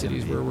Quad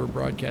Cities where we're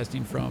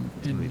broadcasting from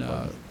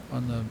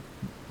on the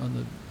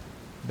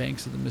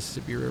banks of the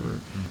Mississippi River.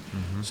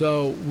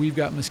 So we've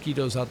got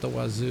mosquitoes out the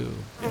wazoo.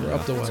 We're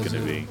up the wazoo. It's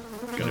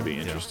going to be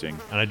interesting.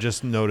 And I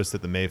just noticed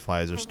that the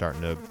mayflies are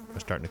starting to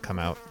come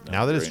out.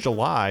 Now that it's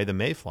July, the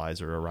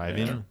mayflies are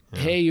arriving. Yeah.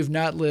 Hey, you've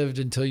not lived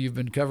until you've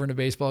been covering a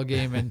baseball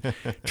game and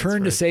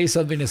turn to say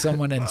something to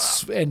someone and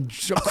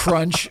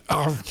crunch.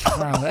 They're kind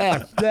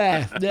of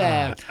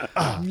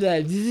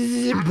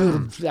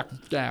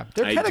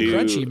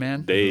crunchy,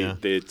 man. The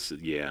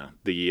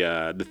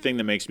thing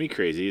that makes me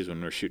crazy is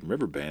when we're shooting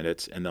river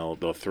bandits and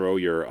they'll throw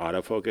your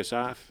autofocus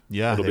off.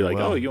 Yeah, it'll be like,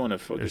 will. Oh, you want to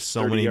focus There's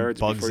so 30 many yards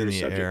bugs before in your the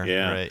subject. air.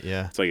 Yeah, right,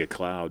 yeah. It's like a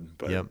cloud.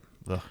 But Yep.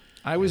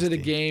 I was at a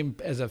game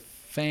as a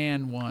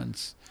fan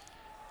once,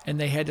 and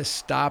they had to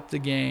stop the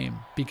game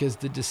because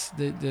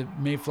the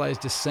mayflies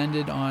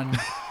descended on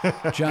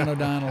John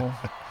O'Donnell,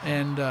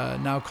 and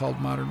now called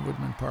Modern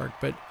Woodman Park.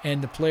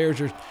 And the players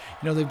are,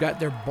 they've got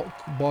their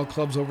ball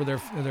clubs over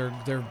their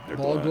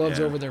ball gloves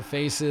over their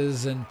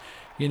faces, and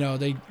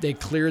they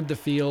cleared the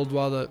field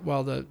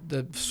while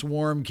the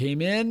swarm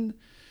came in.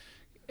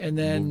 And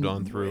then moved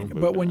on through.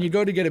 But when you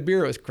go to get a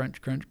beer, it was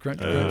crunch, crunch, crunch,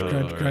 crunch,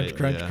 crunch, crunch,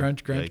 crunch, yeah.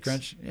 crunch, crunch, Yikes.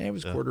 crunch. Yeah, it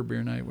was quarter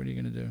beer night. What are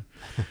you going to do?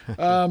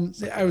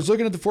 I was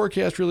looking at the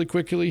forecast really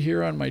quickly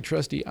here on my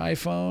trusty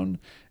iPhone,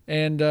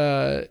 and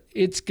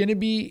it's going to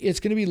be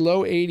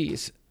low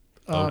 80s.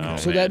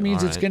 So that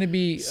means it's going to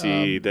be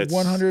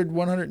 100,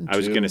 102. I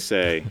was going to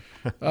say,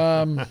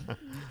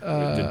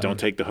 don't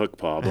take the hook,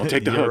 Paul. Don't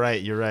take the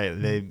hook. You're right.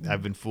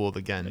 I've been fooled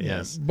again.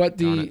 Yes. But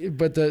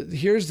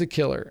here's the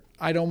killer.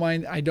 I don't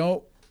mind.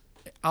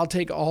 I'll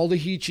take all the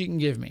heat you can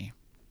give me.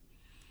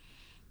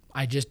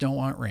 I just don't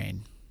want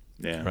rain.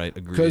 Yeah. Right.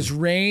 Agreed. Because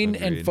rain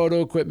and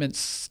photo equipment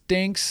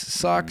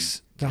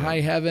sucks to high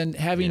heaven.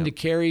 Having to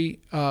carry,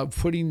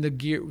 putting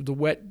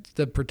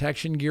the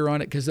protection gear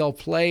on it, because they'll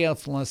play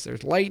unless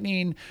there's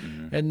lightning,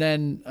 and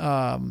then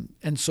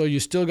and so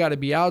you still got to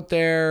be out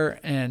there.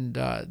 And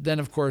then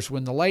of course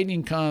when the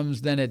lightning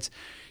comes, then it's,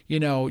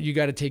 you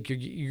got to take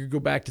you go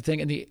back to thing,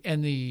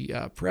 and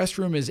the press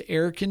room is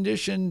air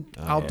conditioned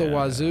out the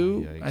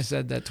wazoo. Yikes. I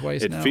said that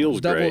twice now. It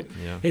feels great.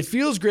 Yeah. It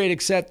feels great,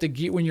 except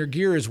when your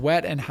gear is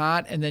wet and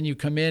hot, and then you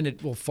come in,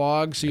 it will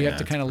fog, so you have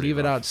to kind of leave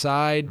it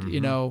outside.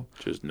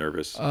 Just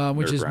nervous.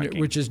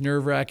 Which is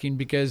nerve wracking,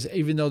 because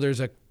even though there's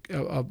a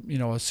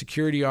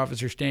security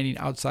officer standing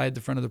outside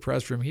the front of the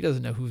press room, he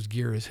doesn't know whose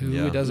gear is who.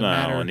 Yeah. It doesn't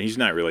matter. And he's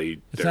not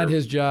really. It's not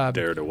his job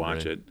there to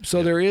watch it.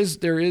 So there is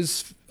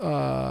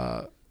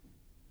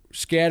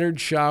scattered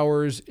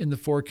showers in the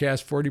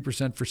forecast,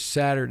 40% for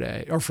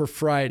Saturday or for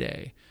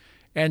Friday,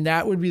 and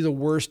that would be the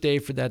worst day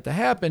for that to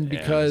happen,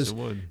 because it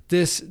would.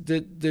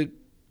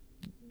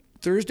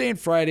 Thursday and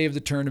Friday of the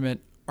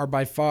tournament are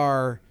by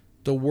far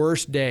the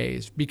worst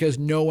days because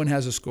no one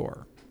has a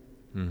score.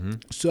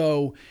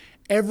 So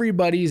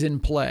everybody's in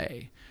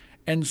play.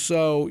 And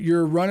so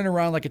you're running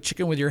around like a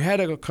chicken with your head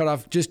cut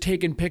off, just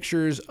taking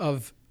pictures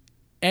of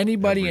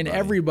anybody and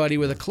everybody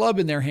with a club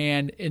in their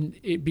hand. And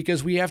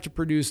because we have to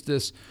produce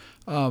this,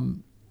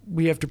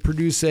 we have to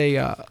produce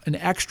an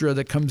extra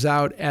that comes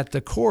out at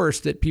the course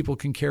that people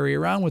can carry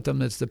around with them.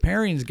 That's the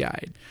pairings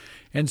guide.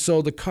 And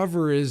so the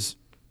cover is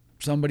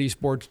Somebody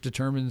Sports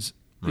Determines,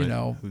 you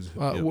know,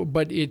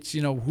 but it's,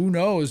 you know, who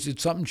knows if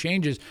something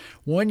changes.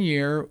 One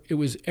year, it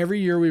was every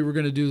year we were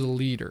going to do the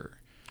leader.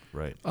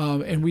 Right.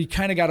 And we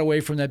kind of got away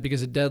from that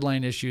because of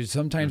deadline issues.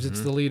 Sometimes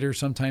it's the leader,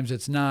 sometimes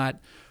it's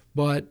not.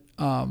 But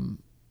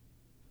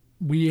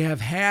we have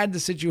had the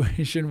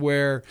situation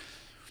where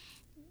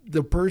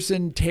the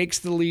person takes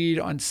the lead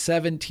on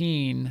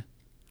 17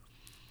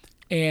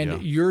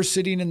 and you're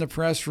sitting in the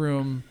press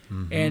room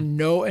and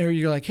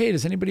you're like, hey,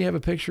 does anybody have a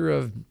picture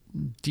of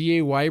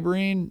D.A.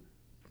 Weibring?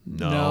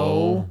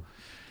 No.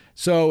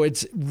 So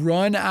it's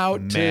run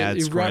out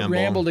to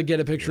ramble to get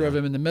a picture of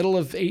him in the middle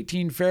of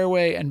 18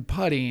 fairway and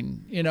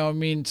putting. You know what I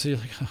mean? So you're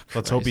like, oh,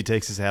 let's hope he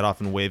takes his hat off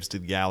and waves to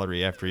the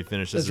gallery after he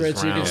finishes That's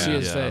his right, round. so you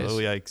can see his face. Oh,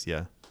 yikes,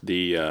 yeah.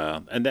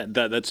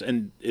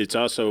 And it's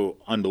also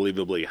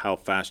unbelievably how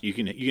fast you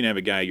can have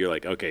a guy, you're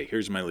like, okay,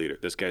 here's my leader,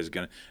 this guy's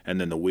gonna,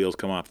 and then the wheels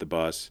come off the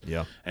bus,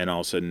 and all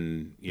of a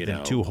sudden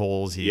then 2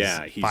 holes, he's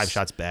 5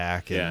 shots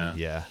back, and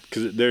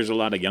because there's a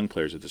lot of young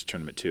players at this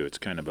tournament too. It's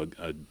kind of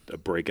a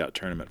breakout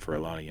tournament for a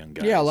lot of young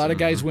guys. Yeah, a lot of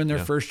guys win their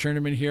first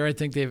tournament here. I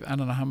think I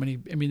don't know how many.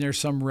 I mean, there's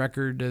some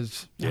record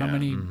as how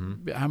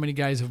many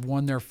guys have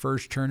won their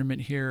first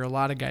tournament here. A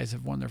lot of guys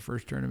have won their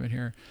first tournament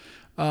here.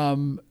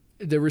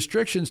 The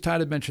restrictions, Todd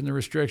had mentioned the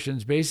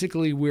restrictions.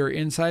 Basically, we're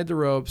inside the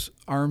ropes,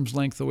 arm's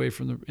length away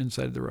from the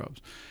inside of the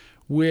ropes,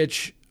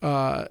 which,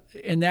 and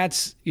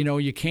that's, you know,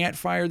 you can't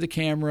fire the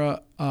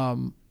camera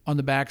on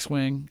the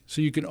backswing, so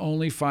you can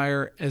only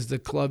fire as the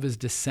club is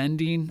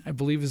descending, I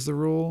believe is the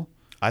rule.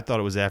 I thought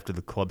it was after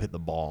the club hit the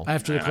ball.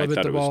 After the club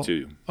hit the ball? Was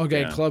too.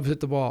 Okay, club hit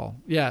the ball.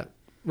 Yeah,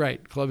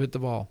 right, club hit the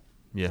ball.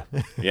 Yeah.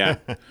 Yeah.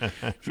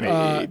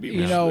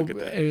 You know,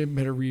 I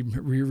better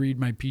reread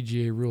my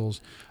PGA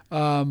rules.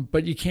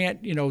 But you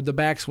can't, you know, the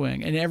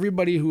backswing. And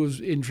everybody who is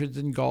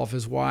interested in golf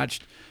has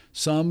watched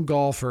some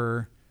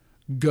golfer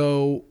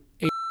go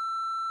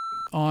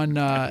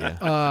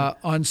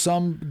on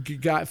some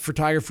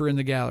photographer in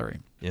the gallery.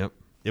 Yep.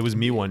 It was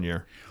me one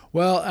year.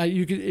 Well,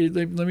 you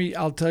could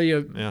I'll tell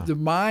you. The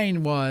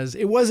mine was.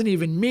 It wasn't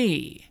even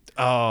me.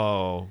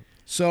 Oh.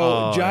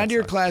 So John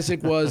Deere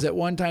Classic was at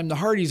one time the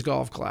Hardee's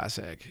Golf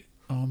Classic.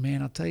 Oh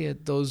man, I'll tell you,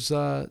 those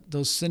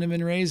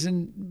cinnamon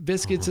raisin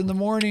biscuits in the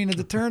morning of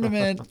the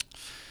tournament.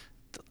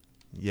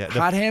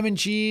 Hot ham and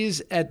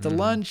cheese at the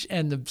lunch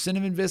and the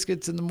cinnamon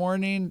biscuits in the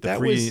morning.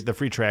 The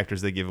free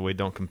tractors they give away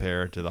don't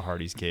compare to the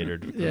Hardee's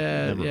catered.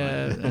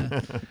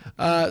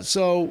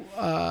 So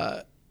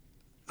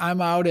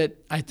I'm out at,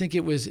 I think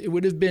it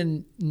would have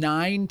been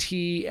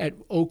 9T at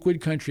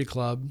Oakwood Country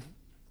Club,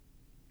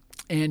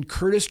 and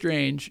Curtis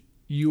Strange,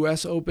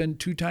 U.S. Open,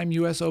 2-time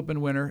U.S.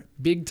 Open winner,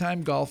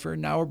 big-time golfer,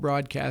 now a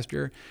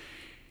broadcaster,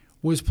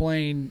 was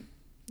playing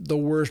the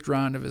worst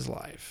round of his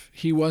life.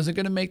 He wasn't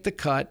going to make the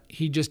cut.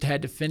 He just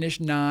had to finish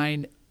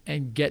 9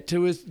 and get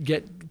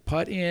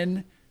putt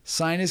in,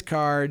 sign his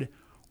card,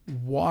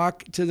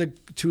 walk to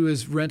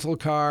his rental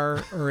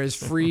car or his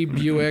free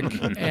Buick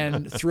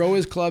and throw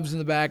his clubs in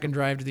the back and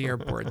drive to the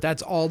airport.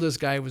 That's all this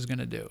guy was going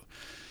to do.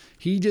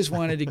 He just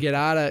wanted to get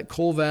out of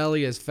Coal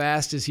Valley as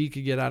fast as he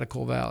could get out of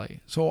Coal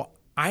Valley. So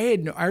I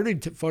already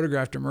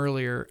photographed him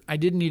earlier. I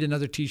didn't need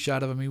another tee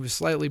shot of him. He was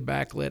slightly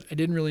backlit. I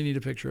didn't really need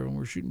a picture of him. We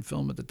were shooting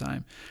film at the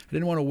time. I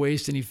didn't want to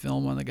waste any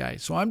film on the guy.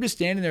 So I'm just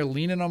standing there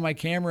leaning on my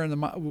camera,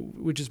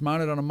 which is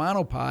mounted on a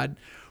monopod,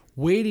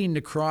 waiting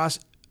to cross.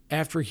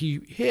 After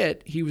he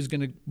hit, he was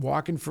going to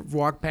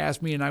walk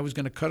past me, and I was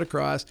going to cut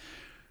across,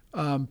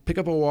 pick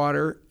up a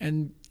water,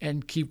 and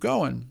keep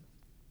going.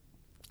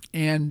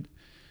 And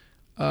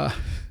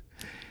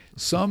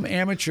some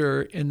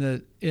amateur in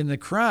the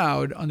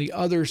crowd on the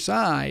other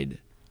side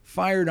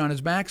fired on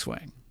his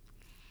backswing.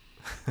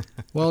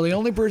 Well, the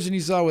only person he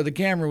saw with the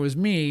camera was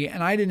me,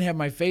 and I didn't have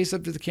my face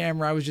up to the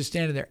camera. I was just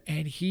standing there,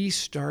 and he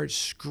starts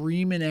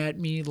screaming at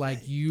me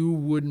like you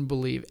wouldn't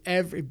believe.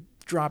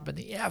 Dropping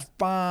the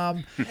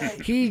F-bomb.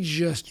 He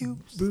just, you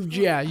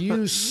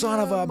son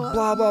of a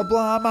blah, blah,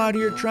 blah. I'm out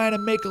here trying to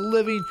make a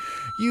living.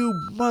 You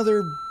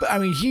mother. I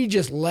mean, he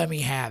just let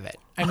me have it.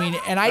 I mean,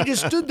 and I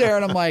just stood there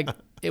and I'm like,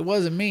 it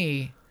wasn't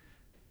me.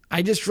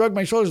 I just shrugged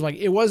my shoulders. I'm like,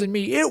 it wasn't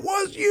me. It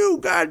was you,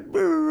 God.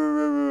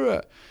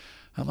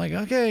 I'm like,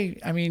 okay.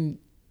 I mean,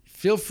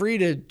 feel free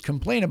to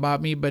complain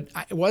about me, but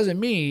it wasn't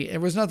me. There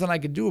was nothing I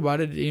could do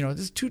about it. You know,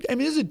 this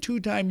is a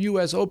 2-time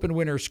U.S. Open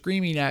winner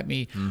screaming at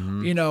me,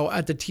 you know,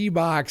 at the tee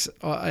box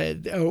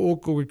at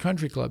Oakwood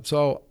Country Club.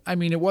 So, I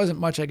mean, it wasn't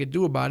much I could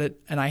do about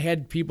it, and I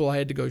had people I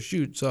had to go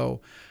shoot.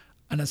 So,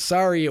 and a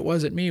sorry it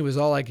wasn't me was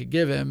all I could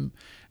give him.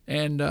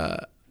 And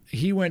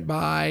he went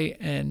by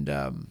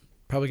and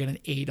probably got an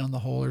 8 on the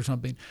hole or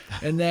something.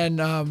 And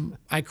then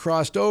I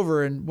crossed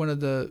over, and one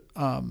of the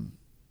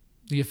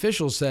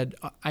officials said,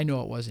 I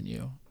know it wasn't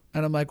you.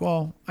 And I'm like,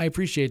 well, I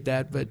appreciate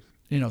that, but,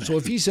 so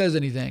if he says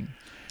anything,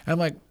 I'm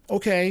like,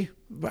 okay,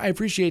 I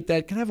appreciate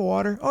that. Can I have a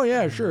water? Oh,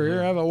 yeah, sure.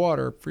 Here, have a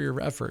water for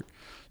your effort.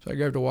 So I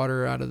grabbed a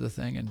water out of the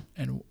thing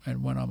and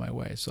went on my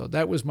way. So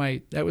that was my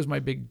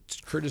big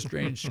Curtis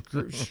Strange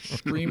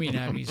screaming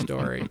at me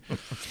story.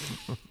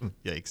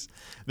 Yikes.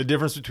 The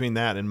difference between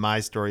that and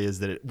my story is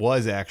that it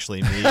was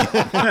actually me.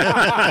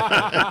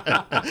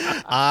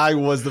 I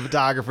was the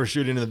photographer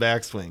shooting in the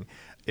backswing.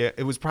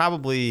 It was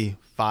probably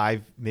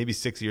 5, maybe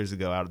 6 years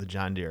ago out of the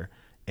John Deere.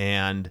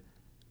 And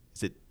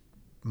is it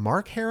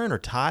Mark Heron or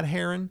Todd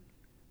Heron?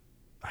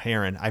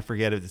 Heron. I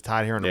forget if it's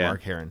Todd Heron or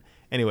Mark Heron.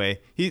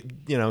 Anyway, he's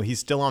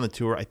still on the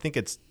tour. I think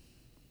it's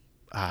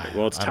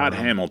it's Todd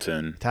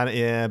Hamilton. But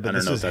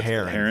this is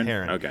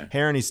Heron. Okay.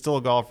 Heron, he's still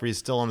a golfer. He's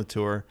still on the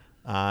tour.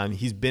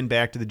 He's been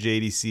back to the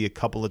JDC a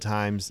couple of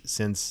times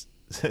since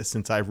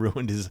I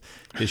ruined his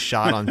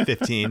shot on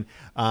 15.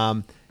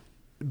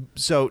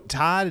 So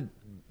Todd,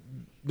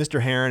 Mr.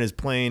 Heron is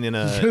playing in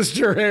a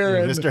Mr.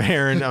 Heron. Mr.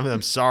 Heron.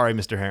 I'm sorry,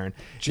 Mr. Heron.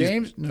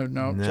 James?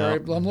 No. Sorry,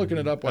 I'm looking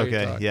it up while you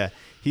talk. Okay, yeah.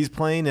 He's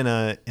playing in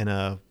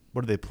a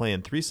what are they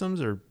playing?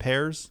 Threesomes or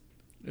pairs?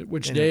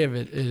 Which day of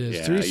it is?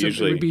 Yeah, Threesome.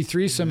 usually- It would be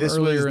threesome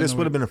earlier. This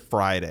would have been a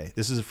Friday.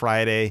 This is a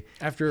Friday.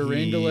 After a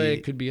rain delay,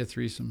 it could be a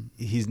threesome.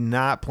 He's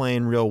not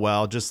playing real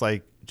well, just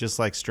like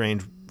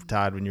Strange,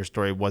 Todd, when your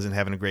story wasn't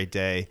having a great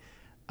day.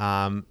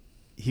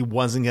 He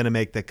wasn't going to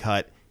make the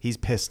cut. He's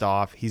pissed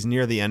off. He's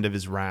near the end of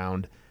his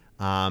round.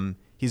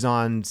 He's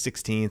on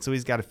 16, so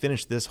he's got to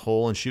finish this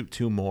hole and shoot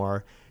 2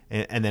 more,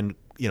 and then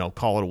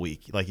call it a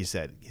week. Like you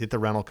said, hit the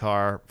rental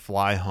car,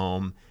 fly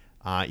home.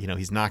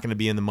 He's not going to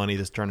be in the money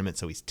this tournament,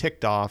 so he's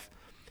ticked off,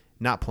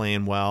 not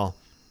playing well,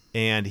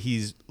 and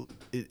he's,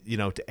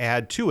 to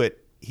add to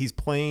it, he's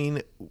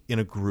playing in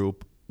a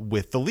group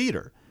with the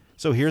leader.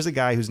 So here's a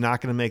guy who's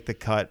not going to make the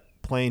cut,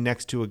 playing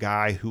next to a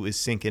guy who is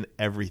sinking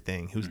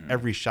everything, whose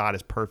every shot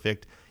is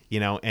perfect,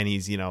 and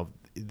he's,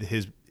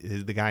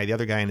 the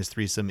other guy in his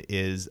threesome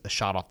is a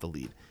shot off the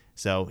lead.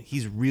 So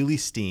he's really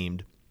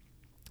steamed.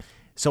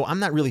 So I'm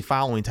not really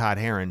following Todd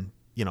Heron,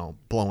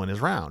 blowing his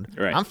round.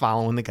 Right. I'm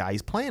following the guy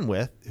he's playing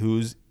with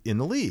who's in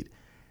the lead.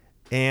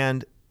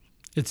 And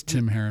it's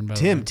Tim Heron, by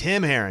the way.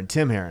 Tim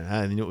Heron.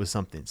 I knew it was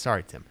something.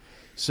 Sorry, Tim.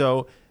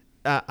 So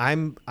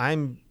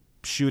I'm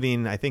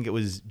shooting, I think it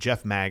was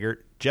Jeff Maggart.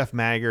 Jeff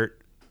Maggart,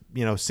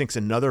 sinks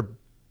another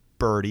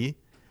birdie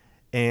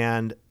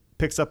and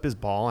picks up his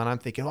ball, and I'm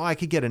thinking, I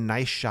could get a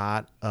nice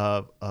shot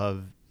of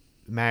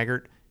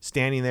Maggart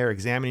standing there,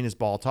 examining his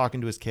ball, talking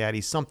to his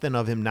caddy, something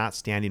of him not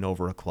standing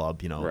over a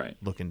club, right,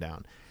 looking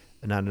down.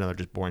 And not another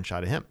just boring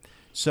shot of him.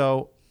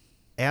 So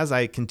as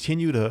I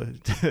continue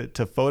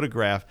to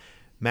photograph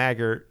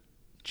Maggart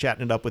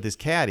chatting it up with his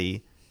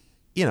caddy,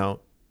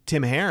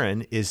 Tim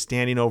Heron is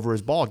standing over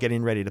his ball,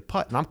 getting ready to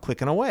putt, and I'm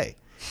clicking away.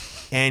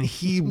 And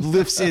he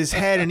lifts his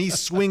head and he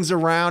swings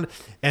around,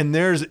 and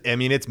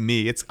it's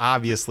me. It's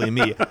obviously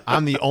me.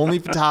 I'm the only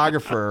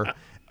photographer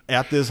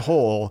at this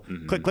hole.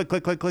 Mm-hmm. Click, click,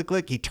 click, click, click,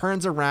 click. He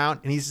turns around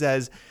and he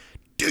says,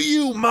 "Do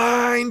you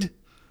mind?"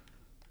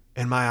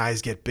 And my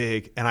eyes get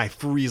big and I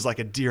freeze like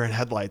a deer in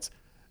headlights.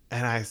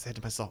 And I said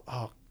to myself,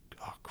 oh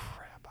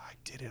crap, I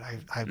did it.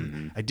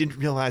 I didn't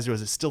realize there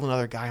was still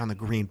another guy on the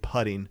green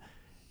putting.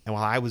 And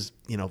while I was,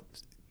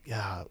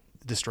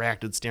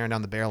 distracted, staring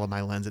down the barrel of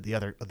my lens at the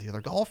other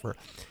golfer.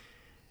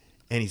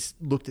 And he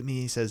looked at me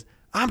and he says,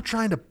 "I'm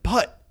trying to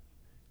putt."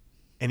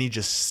 And he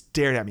just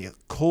stared at me, a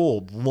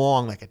cold,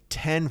 long, like a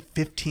 10,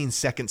 15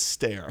 second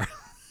stare.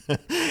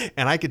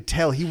 And I could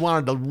tell he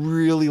wanted to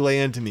really lay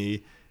into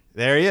me.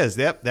 There he is.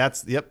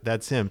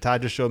 That's him.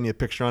 Todd just showed me a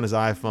picture on his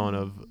iPhone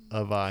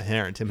of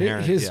Heron, Tim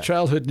Heron. His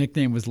childhood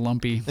nickname was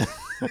Lumpy.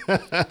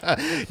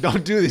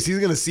 Don't do this. He's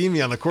going to see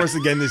me on the course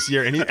again this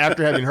year, and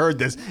after having heard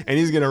this, and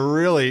he's going to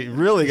really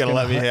going to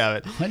let me have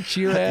it. Hunt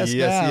your ass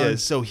yes, down. He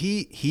is. So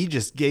he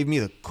just gave me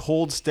the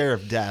cold stare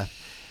of death,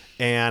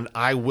 and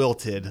I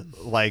wilted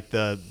like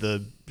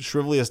the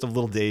shriveliest of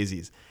little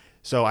daisies.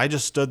 So I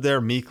just stood there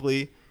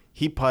meekly.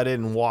 He putted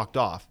and walked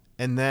off.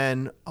 And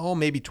then,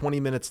 maybe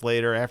 20 minutes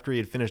later, after he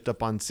had finished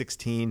up on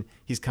 16,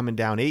 he's coming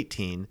down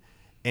 18.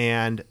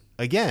 And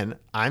again,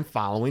 I'm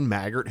following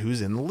Maggart,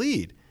 who's in the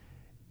lead.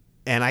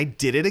 And I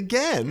did it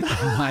again.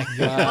 Oh, my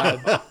God.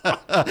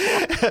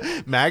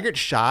 Maggart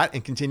shot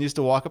and continues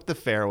to walk up the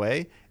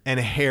fairway. And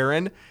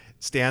Heron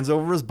stands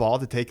over his ball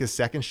to take his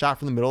second shot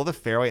from the middle of the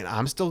fairway. And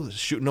I'm still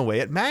shooting away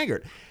at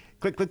Maggart.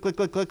 Click, click, click,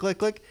 click, click, click,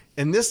 click.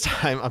 And this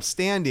time I'm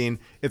standing.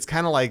 It's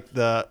kind of like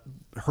the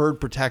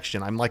herd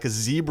protection. I'm like a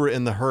zebra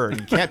in the herd.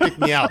 You can't pick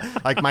me out.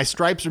 Like my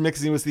stripes are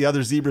mixing with the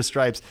other zebra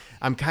stripes.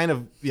 I'm kind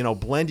of,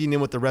 blending in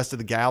with the rest of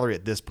the gallery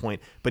at this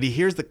point. But he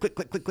hears the click,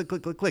 click, click, click,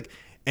 click, click, click.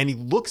 And he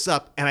looks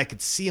up, and I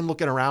could see him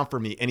looking around for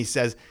me, and he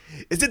says,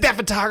 "Is it that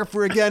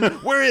photographer again?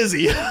 Where is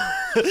he?"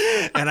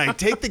 And I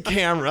take the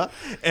camera,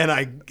 and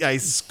I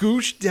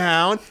scooch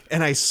down,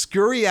 and I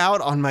scurry out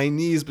on my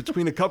knees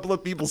between a couple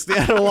of people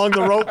standing along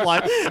the rope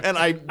line, and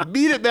I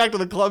beat it back to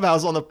the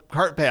clubhouse on the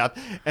cart path.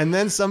 And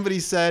then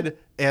somebody said,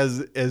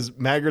 as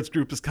Maggart's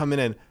group is coming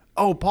in,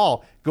 "Oh,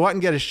 Paul, go out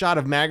and get a shot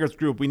of Maggart's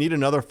group. We need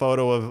another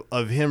photo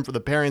of him for the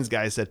pairings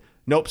guy." I said,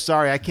 "Nope,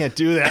 sorry, I can't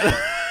do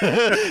that."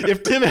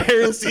 If Tim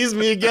Herron sees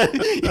me again,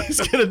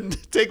 he's going to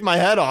take my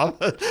head off.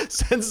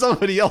 Send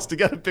somebody else to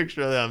get a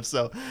picture of them.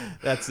 So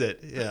that's it.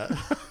 Yeah.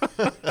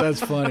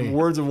 That's funny.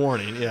 Words of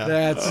warning. Yeah.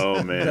 That's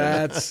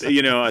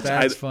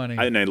That's funny.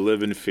 And I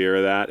live in fear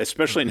of that,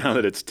 especially now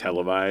that it's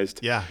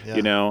televised. Yeah.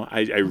 I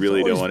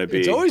really don't want to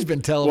be. It's always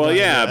been televised. Well,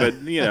 yeah, but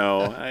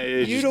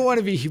you don't want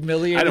to be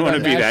humiliated. I don't want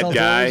to be that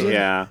guy.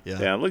 Television.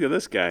 Yeah. Look at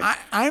this guy.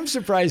 I'm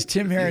surprised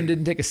Tim Herron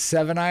didn't take a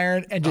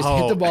 7-iron and just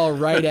hit the ball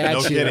right at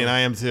you. No kidding. I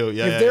am too.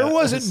 Yeah. If there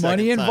wasn't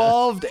money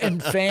involved and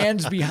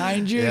fans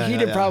behind you, he'd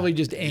have probably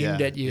just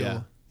aimed at you.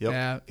 Yeah. Yep.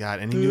 Yeah. God,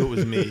 and he knew it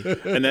was me.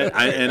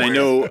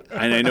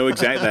 I know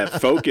exactly that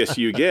focus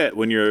you get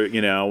when you're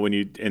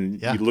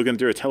you're looking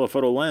through a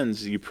telephoto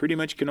lens. You pretty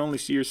much can only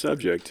see your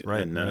subject.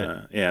 Right. And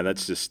right.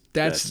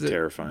 that's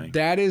terrifying.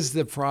 That is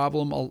the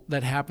problem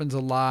that happens a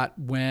lot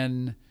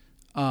when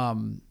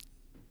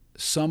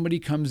somebody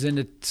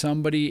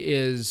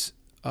is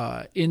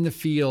in the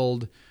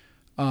field.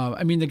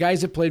 The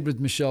guys that played with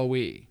Michelle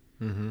Wee.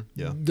 Mm-hmm.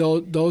 Yeah.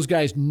 Those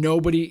guys,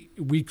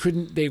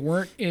 they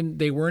weren't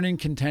in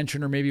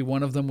contention, or maybe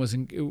one of them was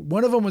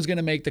going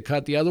to make the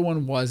cut. The other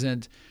one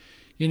wasn't.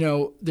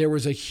 There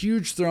was a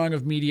huge throng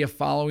of media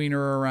following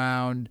her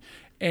around,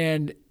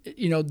 and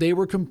they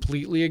were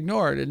completely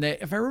ignored. And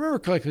if I remember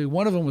correctly,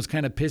 one of them was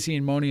kind of pissy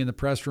and moaning in the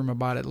press room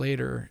about it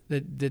later,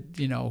 that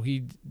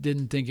he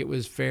didn't think it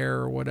was fair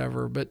or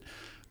whatever. But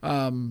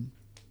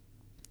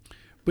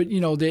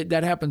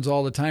that happens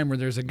all the time, where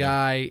there's a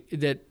guy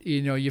that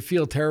you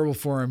feel terrible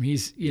for him.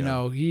 He's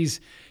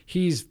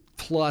he's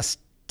plus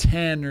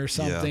 10 or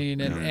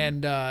something,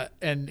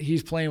 and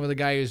he's playing with a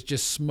guy who's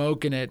just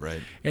smoking it,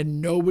 right.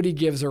 And nobody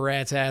gives a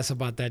rat's ass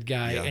about that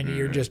guy, and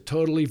you're just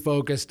totally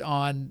focused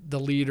on the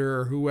leader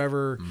or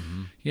whoever,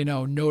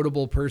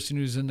 notable person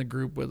who's in the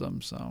group with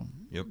him. So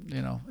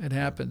it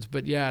happens,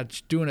 but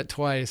it's doing it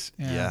twice.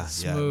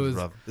 Smooth.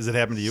 Yeah, does it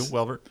happen to you,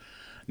 Welbert?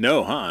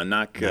 No,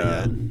 knock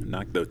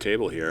the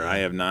table here. I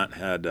have not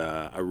had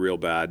a real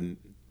bad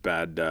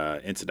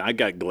incident. I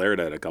got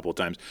glared at a couple of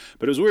times,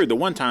 but it was weird. The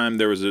one time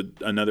there was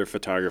another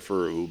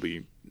photographer who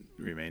will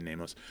remain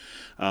nameless,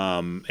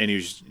 and he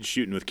was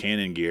shooting with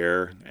Canon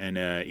gear,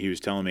 and he was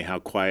telling me how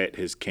quiet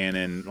his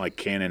Canon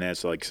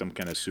has like some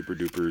kind of super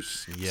duper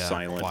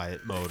silent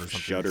quiet mode or something,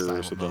 shutter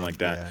or something mode. like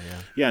that.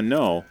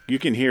 No, you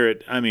can hear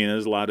it. I mean,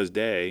 as loud as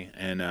day,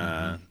 and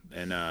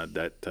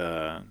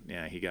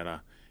he got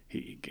a.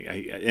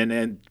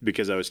 And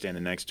because I was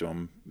standing next to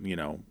him,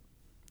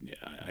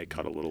 I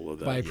caught a little of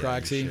the by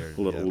proxy,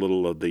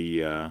 little of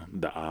the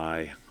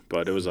eye,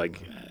 but it was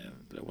like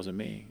that wasn't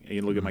me.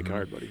 You look at my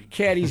card, buddy.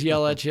 Caddies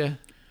yell at you.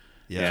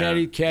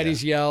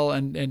 Caddies yell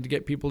and to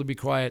get people to be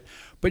quiet.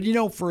 But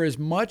for as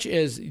much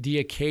as the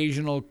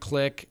occasional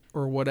click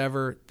or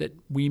whatever that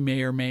we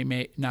may or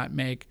may not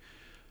make,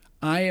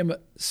 I am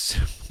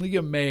simply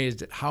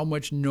amazed at how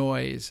much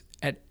noise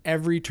at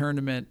every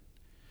tournament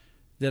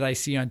that I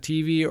see on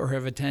TV or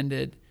have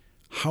attended,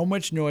 how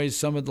much noise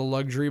some of the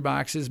luxury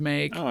boxes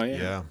make. Oh,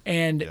 yeah.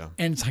 And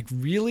it's like,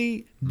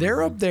 really?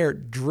 They're up there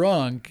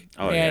drunk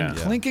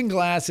clinking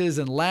glasses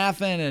and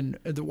laughing and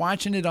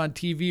watching it on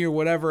TV or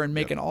whatever and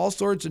making all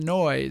sorts of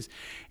noise.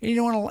 And you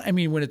don't want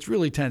to, when it's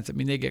really tense,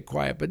 they get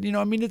quiet. But,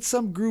 it's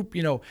some group,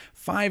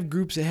 5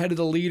 groups ahead of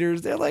the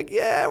leaders. They're like,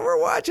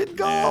 we're watching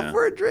golf,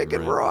 we're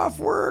drinking, we're off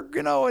work,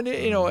 and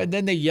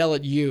then they yell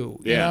at you,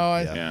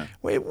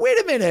 Wait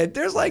a minute.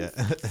 There's like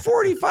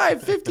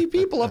 45, 50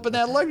 people up in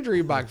that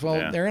luxury box.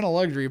 Well, they're in a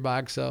luxury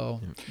box,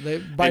 so they,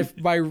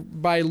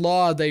 by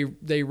law,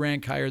 they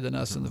rank higher than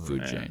us in the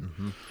food chain.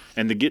 Mm-hmm.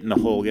 And the get in the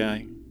hole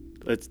guy,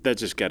 that's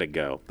just got to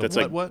go. That's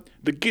what?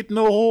 The get in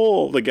the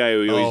hole. The guy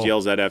who always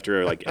yells that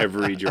after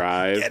every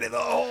drive. Get in the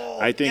hole.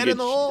 I think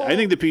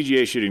the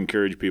PGA should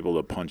encourage people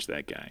to punch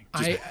that guy.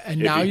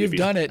 Now you've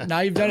done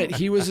it.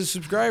 He was a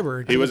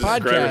subscriber. He was a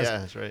subscriber. Yeah,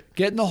 that's right.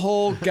 Get in the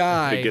hole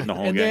guy. The get in the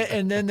hole guy.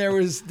 And then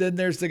there's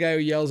the guy who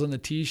yells on the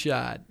tee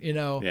shot.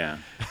 Yeah.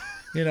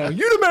 You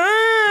the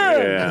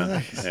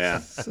man.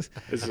 Yeah.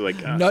 This is like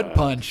nut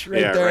punch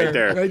right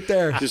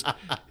there. Just drop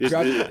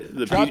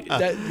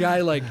that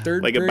guy like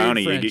third. Like a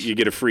bounty, you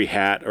get a free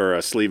hat or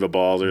a sleeve of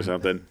balls or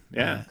something.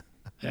 Yeah.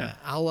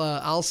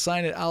 I'll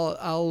sign it.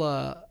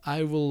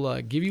 I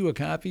will give you a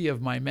copy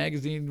of my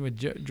magazine with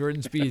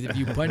Jordan Spieth if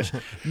you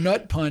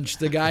nut punch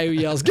the guy who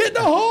yells "Get in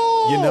the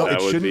hole."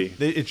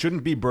 It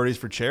shouldn't be birdies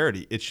for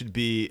charity. It should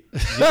be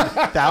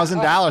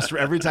 $1,000 for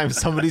every time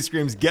somebody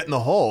screams "Get in the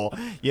hole."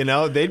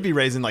 They'd be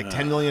raising like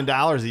 $10 million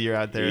a year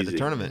out there at the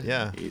tournament.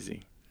 Yeah,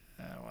 easy.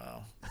 Oh,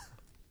 wow.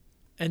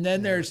 And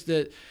then there's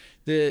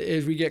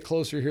as we get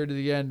closer here to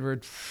the end, we're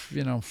at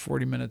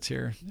 40 minutes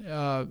here.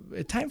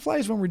 Time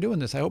flies when we're doing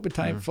this. I hope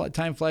time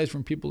flies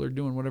when people are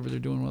doing whatever they're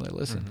doing while they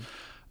listen.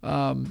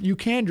 You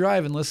can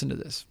drive and listen to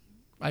this.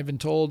 I've been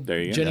told. There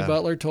you go. Jenny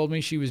Butler told me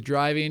she was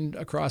driving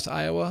across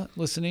Iowa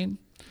listening.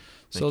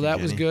 So you, that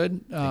was Jenny.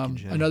 good. Thank you,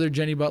 Jenny. Another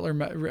Jenny Butler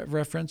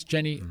reference.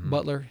 Jenny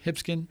Butler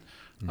Hipskin.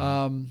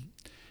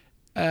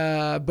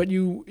 But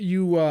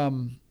you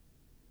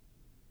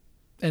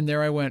and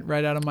there I went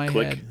right out of my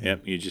Click. head.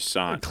 Yep, you just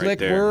saw it Click right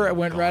there. where it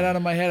went right out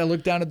of my head. I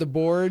looked down at the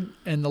board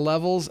and the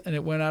levels, and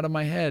it went out of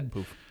my head.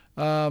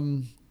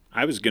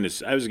 I was gonna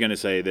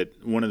say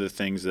that one of the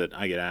things that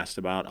I get asked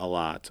about a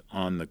lot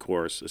on the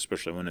course,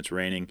 especially when it's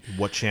raining.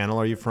 What channel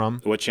are you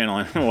from? What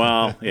channel?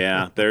 Well,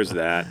 yeah, there's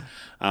that.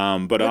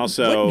 But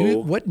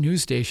also, what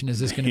news station is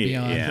this going to be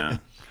on? Yeah.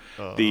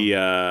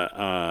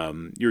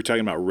 You were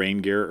talking about rain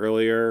gear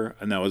earlier,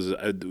 and that was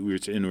we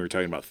were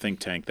talking about think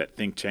tank, that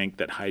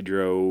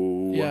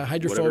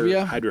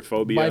hydrophobia.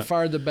 Hydrophobia. By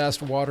far the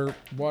best water.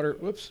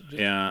 Whoops.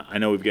 Yeah, I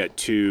know we've got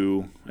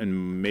 2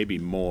 and maybe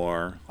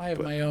more. I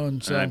have my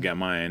own. So and I've got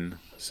mine.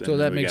 So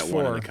that makes got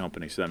 4. one in the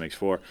company, so that makes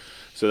 4.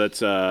 So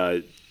that's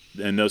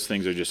and those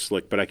things are just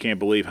slick. But I can't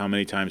believe how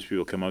many times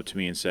people come up to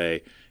me and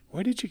say,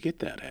 "Where did you get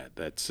that at?"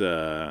 That's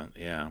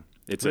yeah.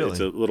 It's Really? it's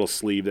a little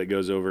sleeve that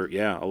goes over,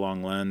 a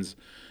long lens,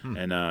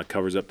 and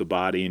covers up the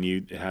body, and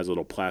it has a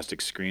little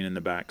plastic screen in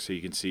the back so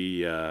you can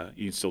see, you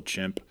can still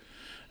chimp,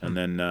 and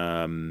then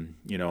a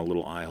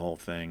little eye hole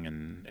thing,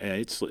 and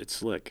it's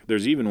slick.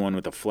 There's even one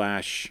with a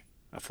flash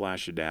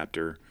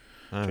adapter.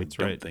 Which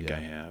I don't think I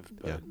have.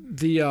 But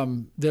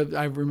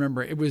I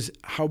remember it was,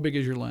 how big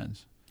is your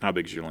lens? How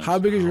big is your lens? How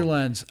big is your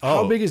lens?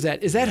 How big is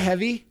that? Is that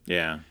heavy?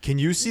 Yeah. Can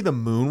you see the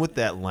moon with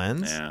that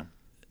lens? Yeah.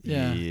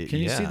 Yeah. Can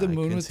you see the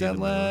moon I can with see that the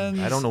moon. lens?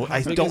 I don't know. How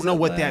I big don't is know that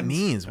what that lens?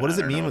 means. What does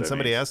I it don't mean know when what that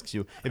somebody means. asks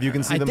you if you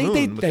can see I the think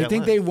moon? with I that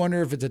think they lens?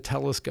 wonder if it's a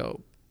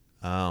telescope.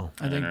 Oh,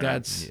 I think know.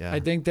 that's. Yeah. I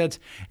think that's.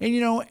 And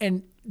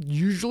and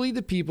usually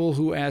the people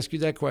who ask you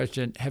that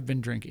question have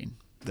been drinking.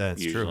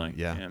 that's Usually. true.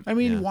 Yeah. I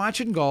mean, Yeah.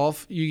 watching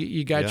golf,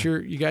 you got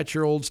Yeah.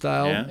 your old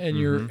style Yeah. and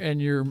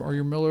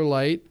your Miller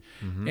Lite,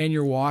 and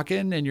you're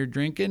walking and you're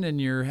drinking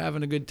and you're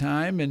having a good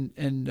time, and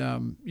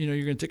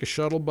you're going to take a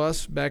shuttle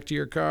bus back to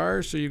your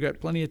car, so you've got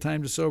plenty of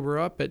time to sober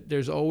up. But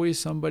there's always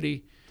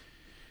somebody,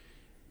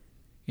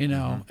 and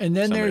then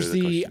Somebody there's with a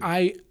the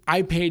question.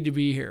 I paid to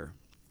be here.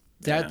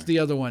 That's Yeah. the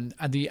other one.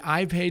 The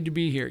I paid to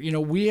be here.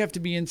 We have to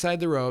be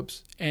inside the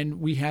ropes, and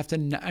we have to.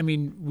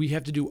 We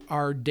have to do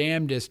our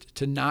damnedest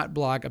to not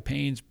block a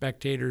paying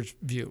spectator's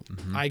view.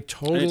 I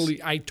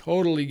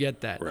totally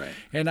get that. Right.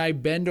 And I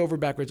bend over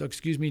backwards. Oh,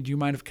 excuse me. Do you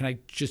mind can I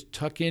just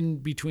tuck in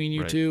between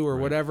you Right, two or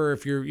whatever?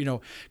 If you're,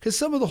 because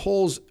some of the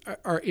holes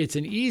are. It's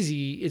an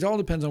easy. It all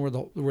depends on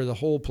where the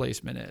hole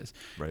placement is,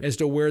 Right. as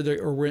to where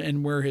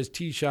his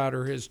tee shot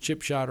or his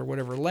chip shot or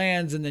whatever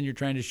lands, and then you're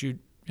trying to shoot,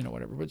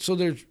 whatever. But so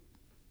there's.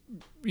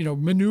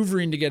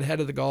 Maneuvering to get ahead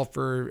of the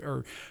golfer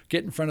or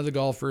get in front of the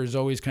golfer is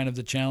always kind of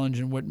the challenge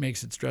and what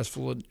makes it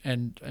stressful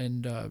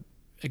and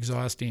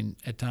exhausting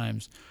at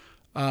times.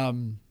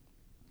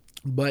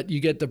 But you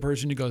get the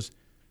person who goes,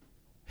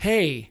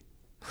 "Hey,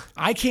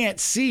 I can't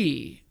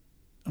see."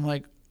 I'm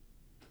like,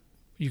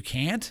 "You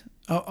can't?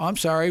 Oh, I'm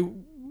sorry.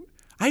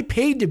 I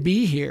paid to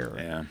be here."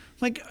 Yeah.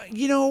 Like,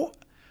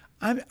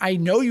 I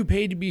know you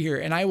paid to be here,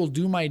 and I will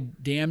do my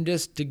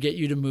damnedest to get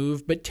you to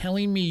move, but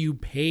telling me you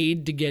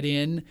paid to get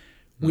in,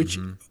 which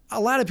a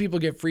lot of people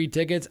get free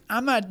tickets,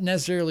 I'm not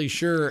necessarily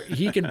sure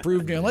he can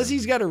prove to me, unless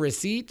he's got a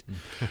receipt.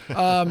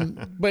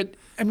 But,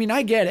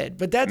 I get it.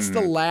 But that's the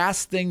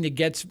last thing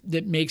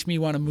that makes me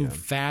want to move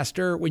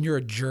faster when you're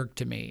a jerk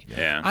to me.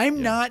 Yeah.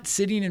 I'm not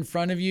sitting in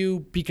front of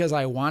you because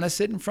I want to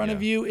sit in front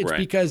of you. It's Right.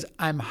 because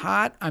I'm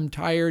hot, I'm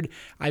tired,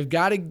 I've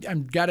got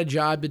a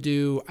job to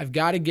do. I've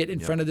got to get in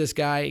front of this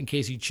guy in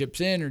case he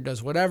chips in or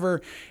does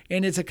whatever.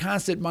 And it's a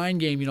constant mind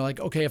game. Like,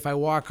 okay, if I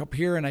walk up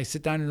here and I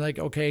sit down and like,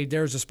 okay,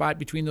 there's a spot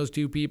between those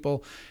two people.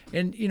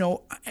 And,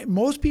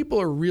 most people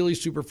are really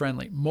super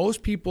friendly.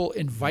 Most people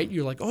invite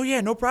you like, oh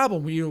yeah, no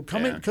problem.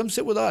 Come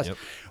sit with us. Yep.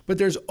 But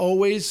there's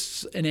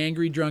always an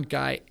angry drunk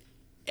guy.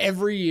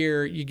 Every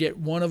year you get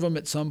one of them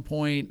at some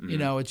point.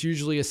 It's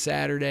usually a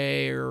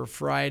Saturday or a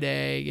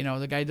Friday.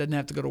 The guy doesn't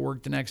have to go to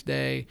work the next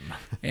day,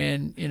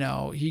 and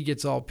he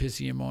gets all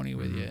pissy and moany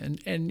with you.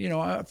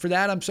 And for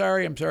that, I'm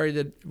sorry. I'm sorry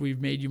that we've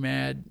made you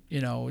mad.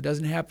 It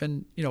doesn't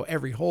happen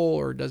every hole,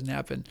 or it doesn't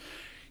happen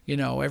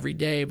every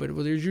day, but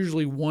there's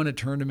usually one a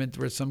tournament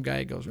where some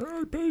guy goes,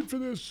 I paid for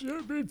this. I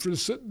paid for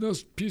sitting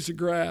this piece of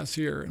grass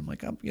here. And I'm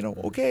like,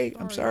 okay,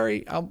 I'm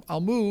sorry.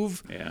 I'll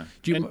move. Yeah.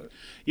 Do you,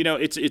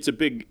 It's a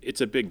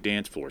big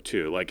dance floor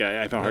too. Like I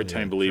have a hard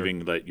time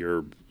believing that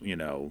your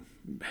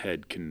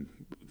head can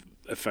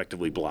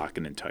effectively block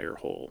an entire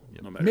hole.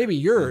 No matter. maybe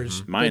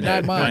yours, Mine but not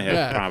head, mine. my head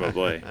Yeah.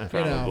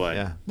 probably.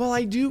 Yeah. Well,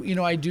 I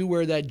do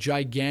wear that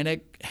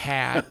gigantic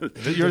hat.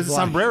 You're the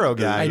sombrero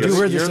guy. I do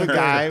wear the You're the sombrero.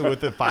 guy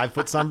with the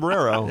 5-foot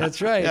sombrero.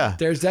 That's right. Yeah.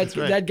 There's that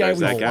right. that guy There's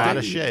with that guy. A lot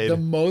of shade. the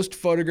most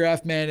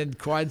photographed man in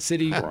Quad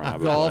City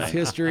Probably. golf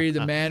history.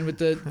 The man with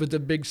the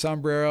big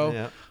sombrero.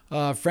 Yeah.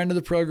 friend of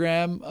the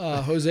program,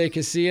 Jose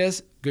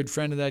Casillas, good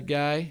friend of that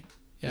guy.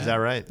 Yeah. Is that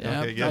right?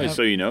 Yeah. Okay, Oh, good.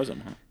 so he knows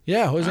him, huh?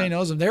 Yeah, Jose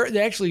knows him.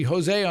 They actually,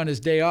 Jose on his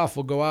day off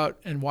will go out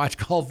and watch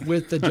golf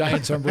with the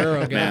giant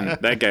sombrero guy. Man,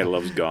 that guy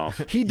loves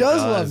golf. He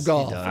does love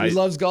golf. does. He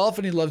loves golf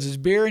and he loves his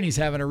beer and he's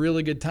having a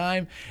really good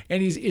time.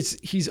 And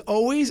he's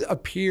always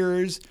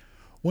appears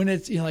when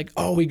it's like,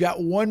 oh, we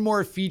got one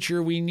more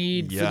feature we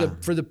need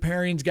for the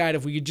pairings guide.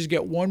 If we could just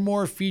get one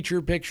more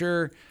feature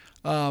picture,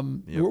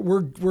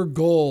 we're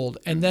gold.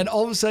 And then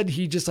all of a sudden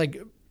he just like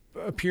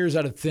appears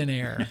out of thin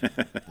air.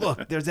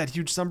 Look, there's that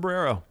huge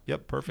sombrero.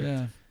 Yep, perfect.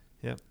 Yeah.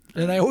 Yep.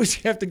 And I always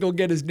have to go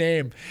get his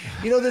name.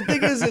 The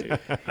thing is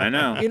that, I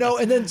know.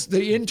 and then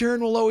the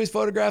intern will always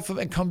photograph him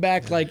and come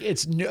back like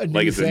it's a new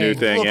Like it's a new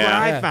thing. Look what Yeah.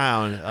 I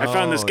found. I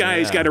found this guy.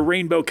 He's got a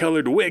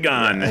rainbow-colored wig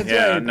on. That's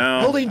Yeah, right.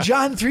 no. Holding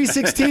John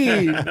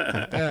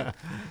 3:16.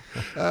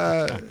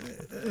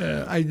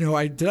 I know.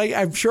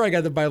 I'm sure I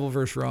got the Bible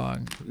verse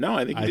wrong. No,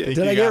 I think you I did. think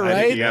Did I get it I think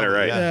right? You got it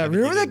right. Yeah,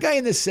 remember that guy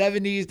in the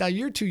 70s? Now,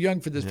 you're too young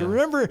for this, but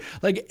remember,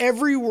 like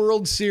every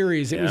World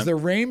Series, it was the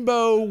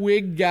rainbow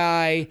wig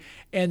guy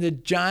and the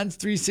John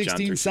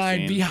 3:16 sign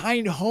 3:16.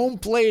 behind home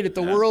plate at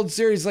the World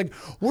Series. Like,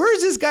 where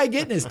is this guy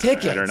getting his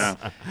tickets? I don't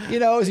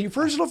know. Is he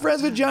personal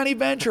friends with Johnny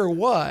Bench or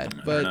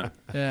what? But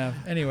yeah,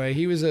 anyway,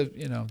 he was that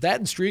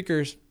and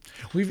streakers.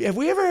 Have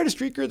we ever had a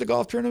streaker at the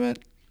golf tournament?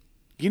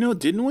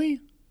 Didn't we?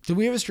 Did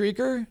we have a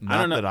streaker? I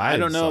don't know. that I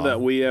don't know saw. that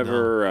we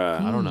ever.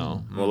 I don't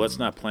know. Well, let's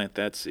not plant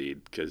that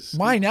seed because.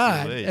 Why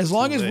not? late, As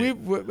long too as late.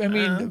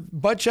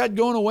 butt shot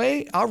going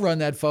away, I'll run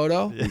that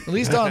photo, at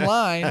least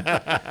online.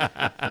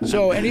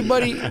 So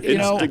anybody,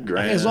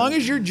 Instagram. as long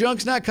as your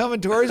junk's not coming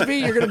towards me,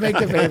 you're going to make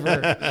the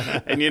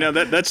paper. And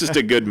that's just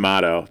a good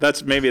motto. That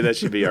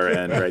should be our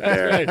end right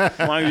there. As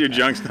long as your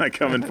junk's not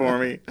coming for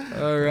me.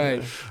 All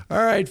right,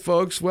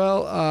 folks.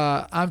 Well,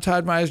 I'm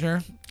Todd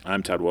Meisner.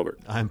 I'm Todd Wilbert.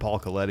 I'm Paul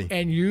Coletti.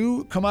 And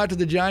you come out to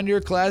the John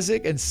Deere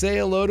Classic and say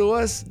hello to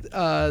us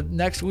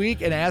next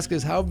week and ask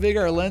us how big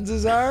our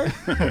lenses are.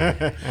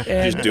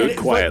 Just do it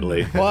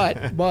quietly.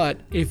 But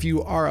if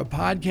you are a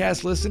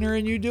podcast listener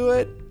and you do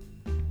it,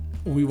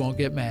 we won't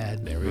get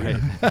mad. There we go.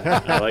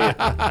 I like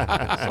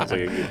it. Sounds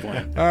like a good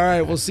point. All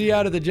right, we'll see you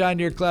out at the John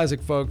Deere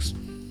Classic, folks.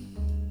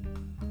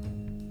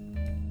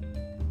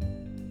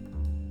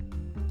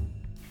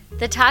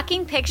 The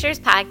Talking Pictures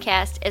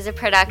podcast is a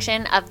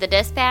production of The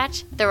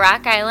Dispatch, The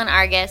Rock Island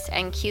Argus,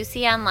 and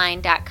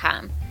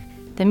QCOnline.com.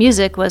 The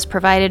music was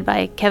provided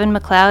by Kevin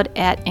MacLeod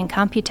at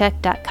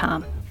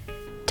Incompetech.com.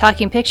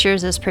 Talking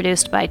Pictures is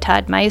produced by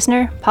Todd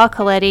Meisner, Paul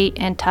Coletti,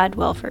 and Todd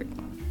Wilford.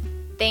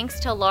 Thanks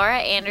to Laura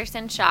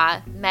Anderson Shaw,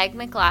 Meg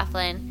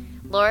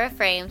McLaughlin, Laura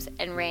Frames,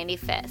 and Randy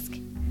Fisk.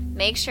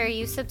 Make sure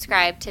you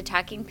subscribe to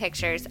Talking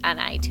Pictures on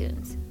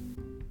iTunes.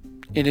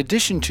 In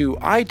addition to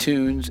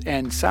iTunes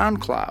and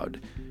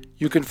SoundCloud,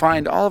 you can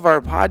find all of our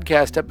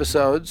podcast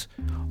episodes,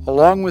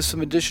 along with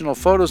some additional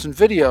photos and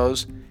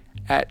videos,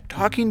 at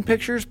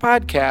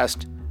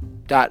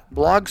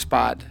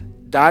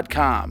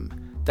talkingpicturespodcast.blogspot.com.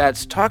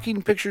 That's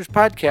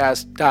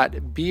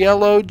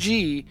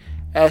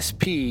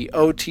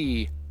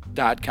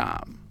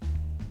talkingpicturespodcast.blogspot.com.